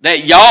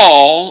that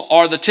y'all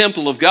are the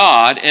temple of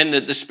God and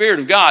that the Spirit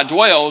of God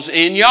dwells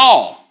in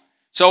y'all?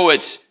 So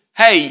it's,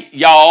 hey,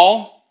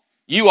 y'all,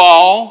 you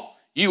know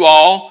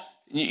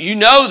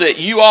that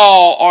you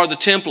all are the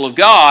temple of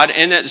God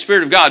and that the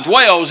Spirit of God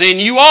dwells in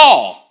you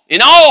all, in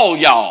all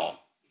y'all.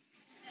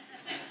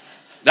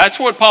 That's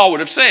what Paul would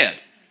have said.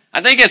 I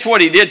think that's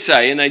what he did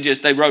say, and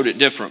they wrote it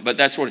different, but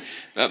that's what.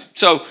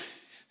 So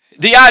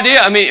the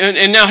idea,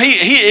 and now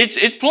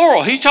it's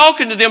plural. He's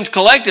talking to them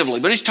collectively,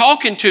 but he's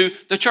talking to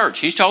the church.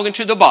 He's talking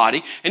to the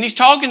body, and he's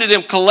talking to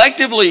them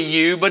collectively,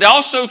 you, but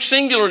also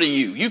singular to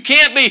you. You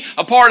can't be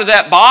a part of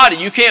that body.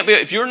 You can't be,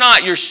 if you're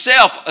not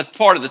yourself a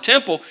part of the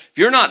temple, if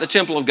you're not the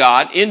temple of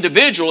God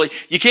individually,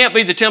 you can't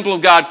be the temple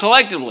of God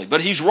collectively.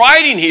 But he's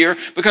writing here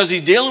because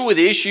he's dealing with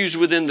issues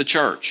within the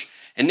church.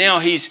 And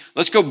now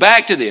let's go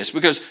back to this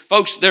because,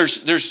 folks,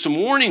 there's some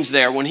warnings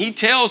there. When he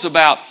tells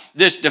about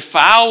this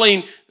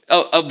defiling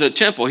of the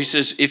temple, he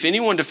says, if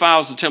anyone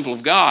defiles the temple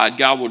of God,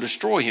 God will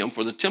destroy him,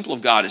 for the temple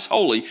of God is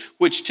holy,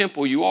 which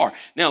temple you are.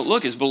 Now,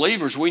 look, as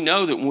believers, we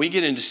know that when we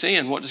get into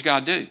sin, what does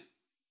God do?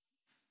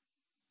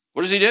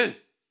 What does he do?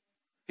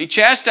 He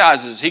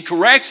chastises, he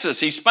corrects us,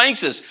 he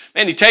spanks us,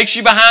 and he takes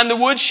you behind the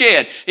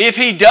woodshed. If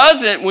he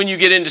doesn't, when you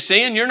get into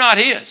sin, you're not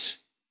his.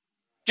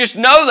 Just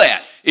know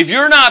that. If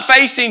you're not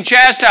facing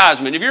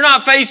chastisement, if you're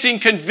not facing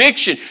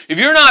conviction, if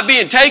you're not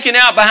being taken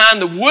out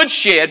behind the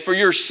woodshed for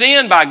your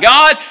sin by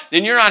God,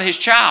 then you're not his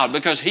child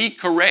because he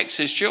corrects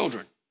his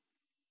children.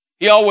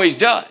 He always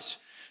does.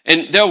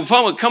 And there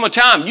will come a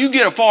time you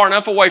get far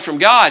enough away from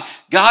God,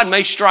 God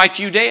may strike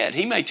you dead.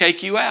 He may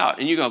take you out.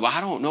 And you go, well,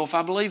 I don't know if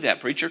I believe that,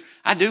 preacher.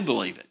 I do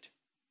believe it.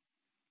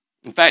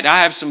 In fact,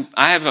 I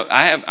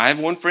have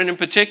one friend in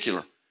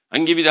particular. I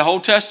can give you the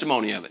whole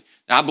testimony of it.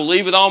 I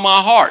believe with all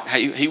my heart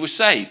he was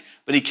saved.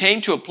 But he came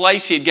to a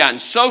place, he had gotten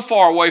so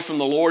far away from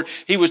the Lord,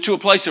 he was to a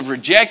place of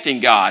rejecting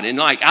God. And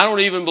I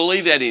don't even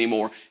believe that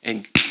anymore.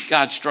 And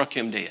God struck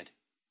him dead.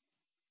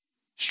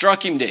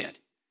 Struck him dead.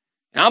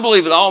 And I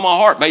believe with all my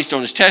heart, based on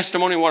his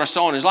testimony and what I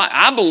saw in his life,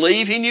 I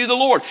believe he knew the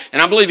Lord.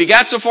 And I believe he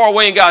got so far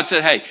away and God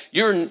said, hey,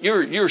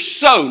 you're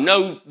so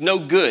no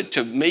good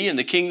to me in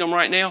the kingdom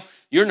right now.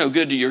 You're no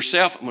good to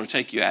yourself. I'm going to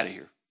take you out of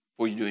here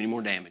before you do any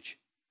more damage.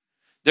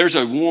 There's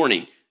a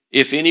warning.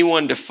 If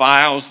anyone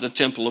defiles the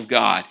temple of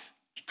God,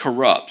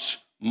 corrupts,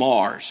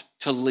 mars,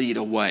 to lead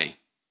away.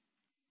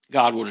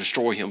 God will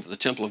destroy him, for the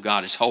temple of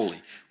God is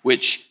holy,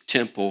 which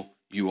temple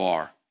you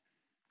are.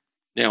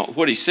 Now,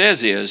 what he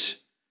says is,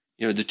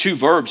 the two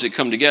verbs that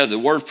come together, the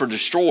word for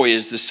destroy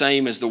is the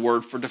same as the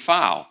word for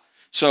defile.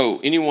 So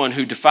anyone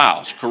who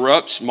defiles,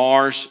 corrupts,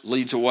 mars,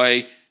 leads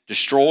away,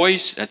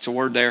 destroys, that's the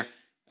word there,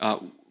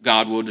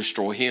 God will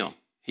destroy him.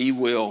 He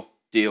will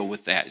deal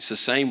with that. It's the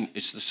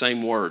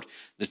same word.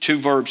 The two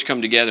verbs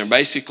come together, and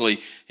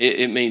basically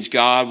it means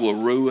God will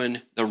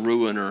ruin the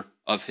ruiner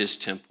of his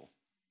temple.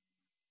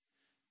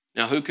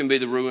 Now, who can be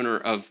the ruiner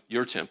of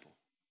your temple?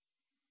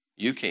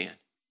 You can.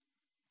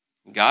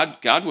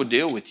 God will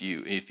deal with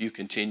you if you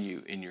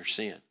continue in your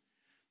sin.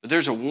 But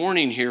there's a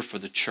warning here for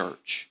the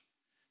church.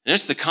 And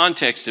that's the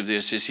context of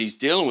this, is he's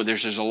dealing with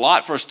this. There's a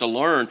lot for us to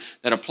learn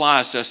that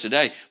applies to us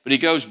today. But he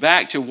goes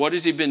back to what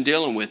has he been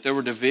dealing with? There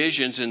were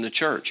divisions in the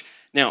church.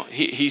 Now,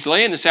 he's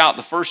laying this out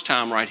the first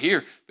time right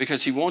here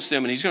because he wants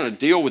them, and he's going to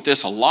deal with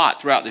this a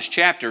lot throughout this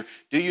chapter.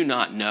 Do you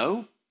not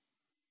know?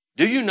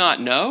 Do you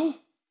not know?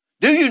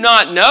 Do you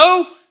not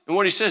know? And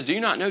what he says, do you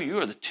not know you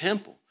are the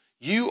temple?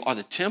 You are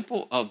the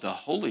temple of the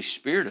Holy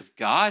Spirit of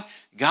God.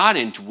 God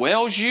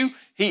indwells you.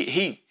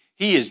 He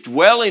is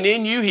dwelling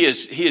in you. He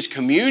is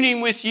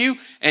communing with you,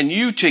 and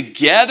you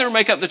together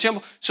make up the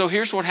temple. So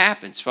here's what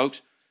happens,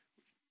 folks.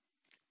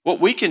 What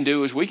we can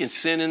do is we can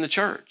sin in the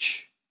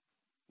church.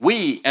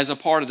 We, as a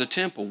part of the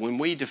temple, when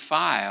we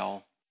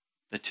defile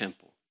the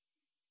temple.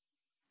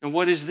 And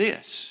what is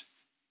this?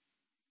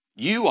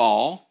 You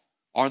all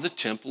are the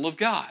temple of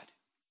God.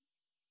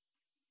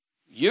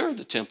 You're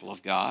the temple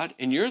of God,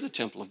 and you're the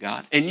temple of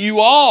God, and you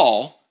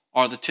all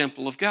are the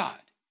temple of God.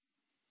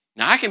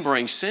 Now, I can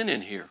bring sin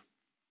in here.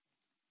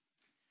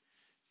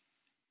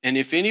 And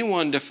if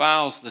anyone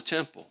defiles the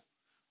temple,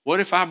 what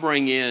if I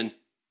bring in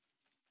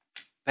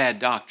bad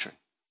doctrine?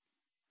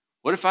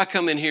 What if I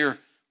come in here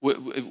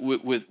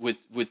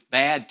with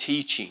bad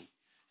teaching,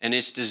 and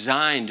it's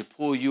designed to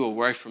pull you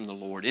away from the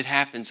Lord? It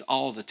happens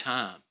all the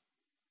time.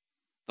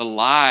 The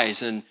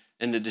lies and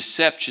the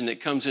deception that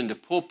comes into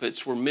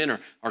pulpits where men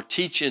are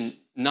teaching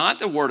not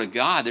the Word of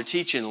God, they're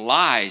teaching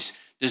lies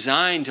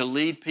designed to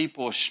lead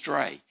people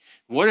astray.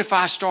 What if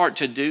I start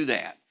to do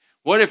that?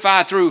 What if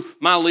I, through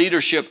my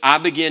leadership, I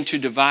begin to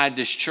divide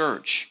this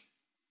church?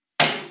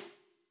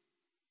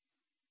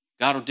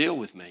 God will deal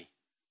with me.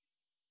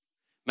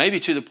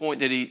 Maybe to the point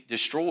that he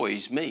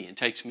destroys me and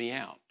takes me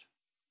out.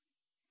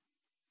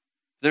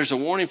 There's a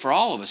warning for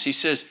all of us. He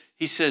says,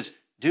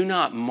 do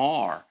not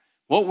mar.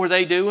 What were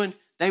they doing?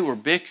 They were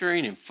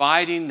bickering and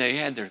fighting. They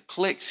had their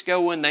cliques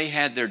going. They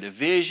had their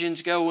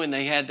divisions going.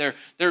 They had their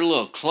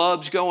little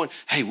clubs going.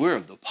 Hey, we're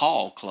of the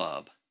Paul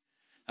Club.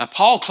 Now,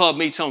 Paul Club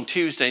meets on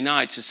Tuesday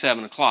nights at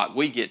 7 o'clock.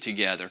 We get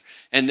together.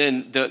 And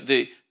then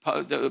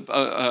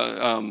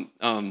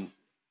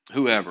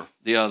whoever,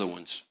 the other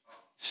ones.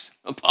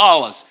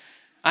 Apollos.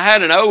 I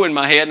had an O in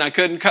my head and I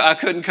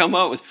couldn't come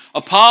up with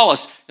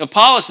Apollos.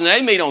 Apollos, and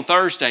they meet on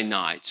Thursday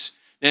nights.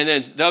 And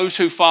then those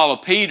who follow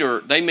Peter,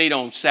 they meet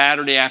on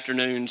Saturday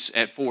afternoons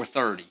at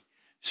 4:30.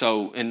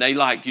 So, and they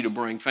like you to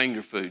bring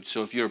finger food.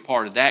 So if you're a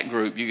part of that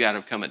group, you got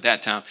to come at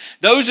that time.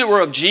 Those that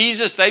were of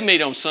Jesus, they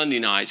meet on Sunday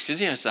nights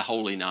because, it's the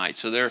holy night.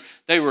 So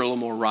they were a little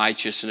more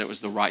righteous and it was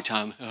the right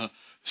time.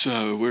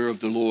 So we're of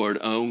the Lord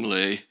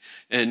only.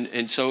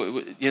 And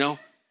so,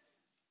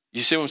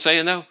 you see what I'm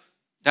saying though?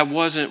 That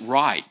wasn't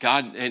right.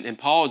 God, and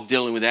Paul is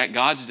dealing with that.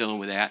 God's dealing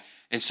with that.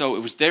 And so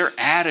it was their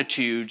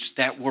attitudes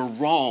that were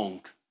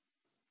wrong.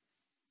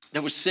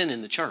 There was sin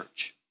in the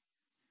church.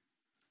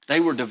 They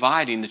were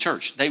dividing the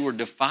church. They were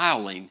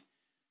defiling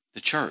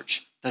the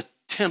church, the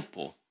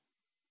temple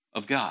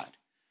of God.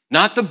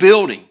 Not the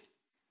building,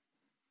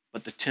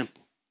 but the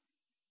temple.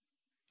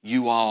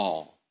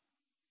 Y'all.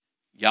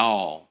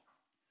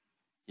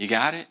 You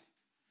got it?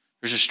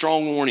 There's a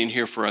strong warning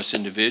here for us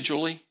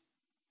individually.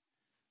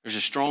 There's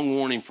a strong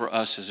warning for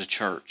us as a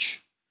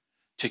church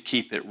to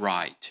keep it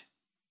right.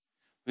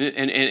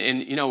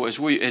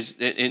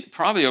 And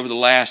probably over the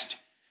last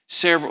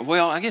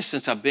I guess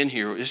since I've been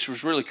here, this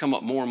has really come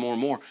up more and more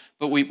and more.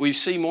 But we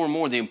see more and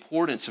more the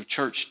importance of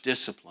church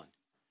discipline.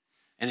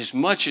 And as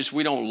much as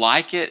we don't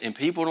like it and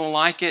people don't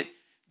like it,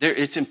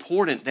 it's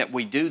important that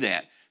we do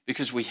that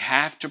because we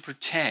have to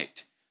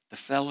protect the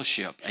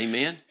fellowship.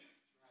 Amen?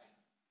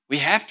 We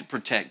have to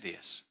protect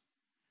this.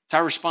 It's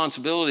our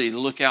responsibility to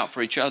look out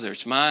for each other.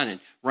 It's mine and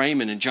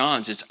Raymond and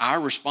John's. It's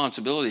our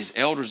responsibility as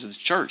elders of the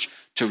church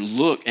to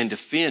look and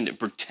defend and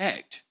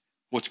protect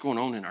what's going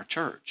on in our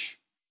church.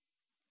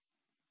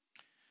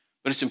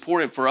 But it's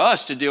important for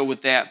us to deal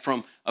with that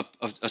from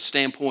a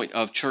standpoint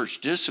of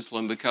church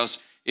discipline because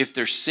if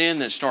there's sin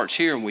that starts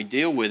here and we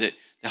deal with it,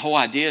 the whole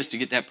idea is to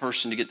get that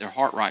person to get their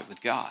heart right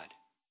with God.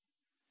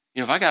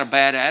 If I got a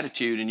bad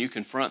attitude and you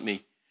confront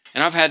me,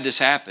 and I've had this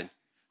happen.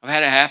 I've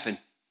had it happen.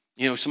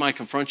 Somebody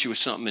confronts you with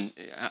something,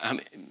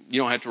 and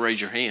you don't have to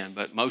raise your hand,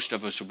 but most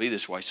of us will be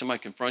this way. Somebody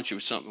confronts you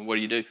with something, what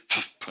do?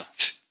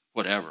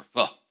 Whatever.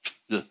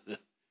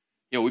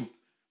 We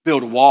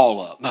build a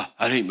wall up.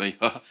 That ain't me.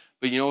 But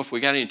if we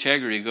got any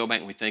integrity, we go back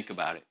and we think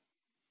about it.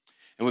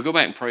 And we go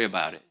back and pray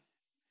about it.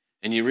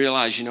 And you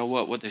realize, you know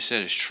what they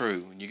said is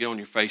true. And you get on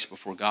your face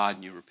before God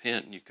and you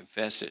repent and you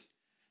confess it.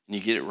 And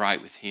you get it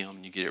right with him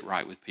and you get it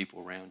right with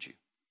people around you.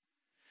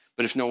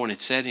 But if no one had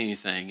said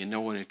anything and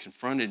no one had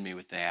confronted me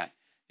with that,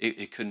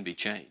 it couldn't be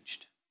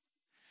changed.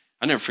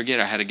 I never forget,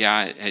 I had a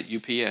guy at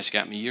UPS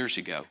got me years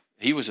ago.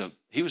 He was a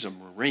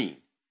Marine.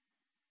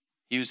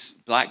 He was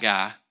a black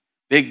guy,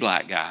 big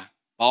black guy,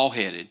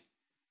 bald-headed,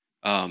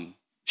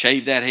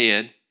 shaved that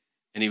head,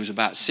 and he was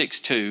about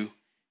 6'2".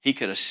 He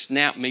could have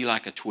snapped me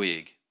like a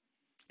twig.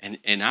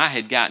 And I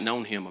had gotten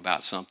on him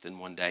about something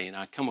one day, and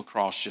I come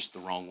across just the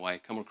wrong way,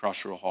 come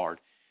across real hard.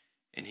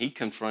 And he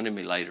confronted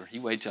me later. He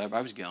waited till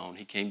everybody was gone.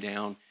 He came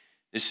down.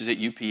 This is at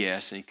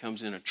UPS, and he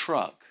comes in a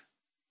truck,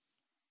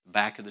 the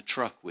back of the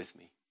truck with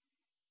me.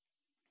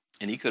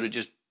 And he could have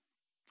just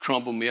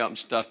crumpled me up and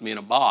stuffed me in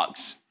a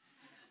box.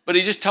 But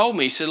he just told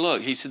me, he said,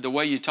 look, he said, the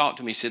way you talked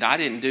to me, he said, I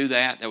didn't do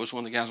that. That was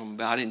one of the guys on my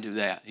back. I didn't do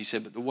that. He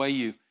said, but the way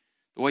you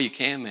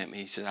came at me,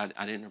 he said,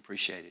 I didn't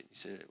appreciate it. He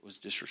said, it was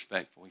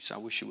disrespectful. He said, I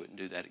wish you wouldn't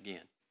do that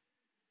again.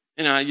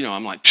 And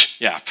I'm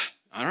like, yeah,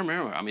 I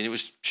remember. I mean, it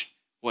was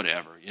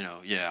whatever,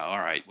 yeah, all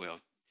right, well,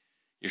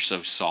 you're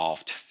so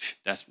soft.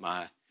 That's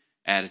my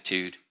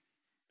attitude,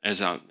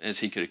 as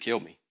he could have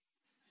killed me.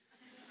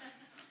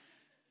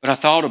 But I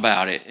thought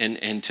about it,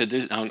 and to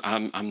this,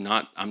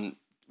 I'm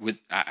with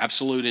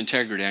absolute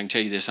integrity, I can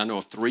tell you this, I know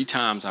of 3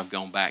 times I've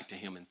gone back to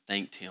him and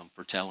thanked him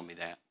for telling me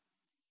that.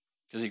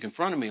 Because he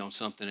confronted me on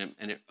something,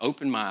 and it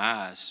opened my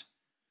eyes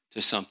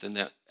to something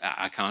that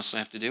I constantly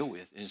have to deal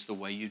with, is the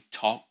way you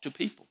talk to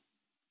people.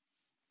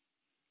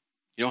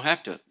 You don't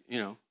have to,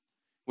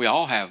 we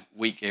all have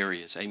weak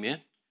areas, amen?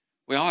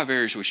 We all have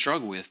areas we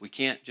struggle with. We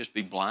can't just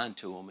be blind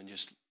to them and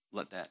just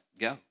let that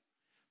go.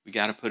 We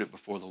got to put it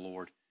before the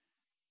Lord.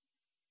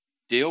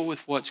 Deal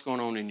with what's going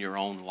on in your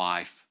own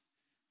life.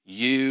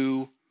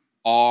 You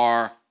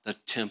are the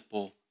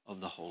temple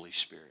of the Holy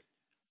Spirit.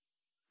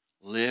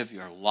 Live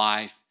your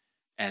life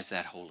as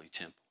that holy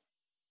temple.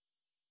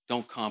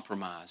 Don't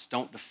compromise.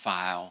 Don't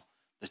defile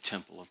the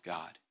temple of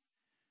God.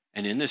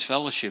 And in this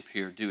fellowship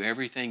here, do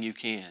everything you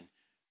can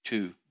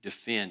to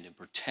defend and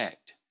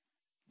protect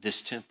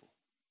this temple,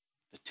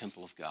 the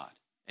temple of God.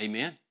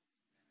 Amen?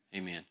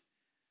 Amen.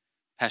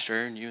 Pastor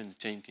Aaron, you and the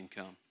team can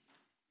come.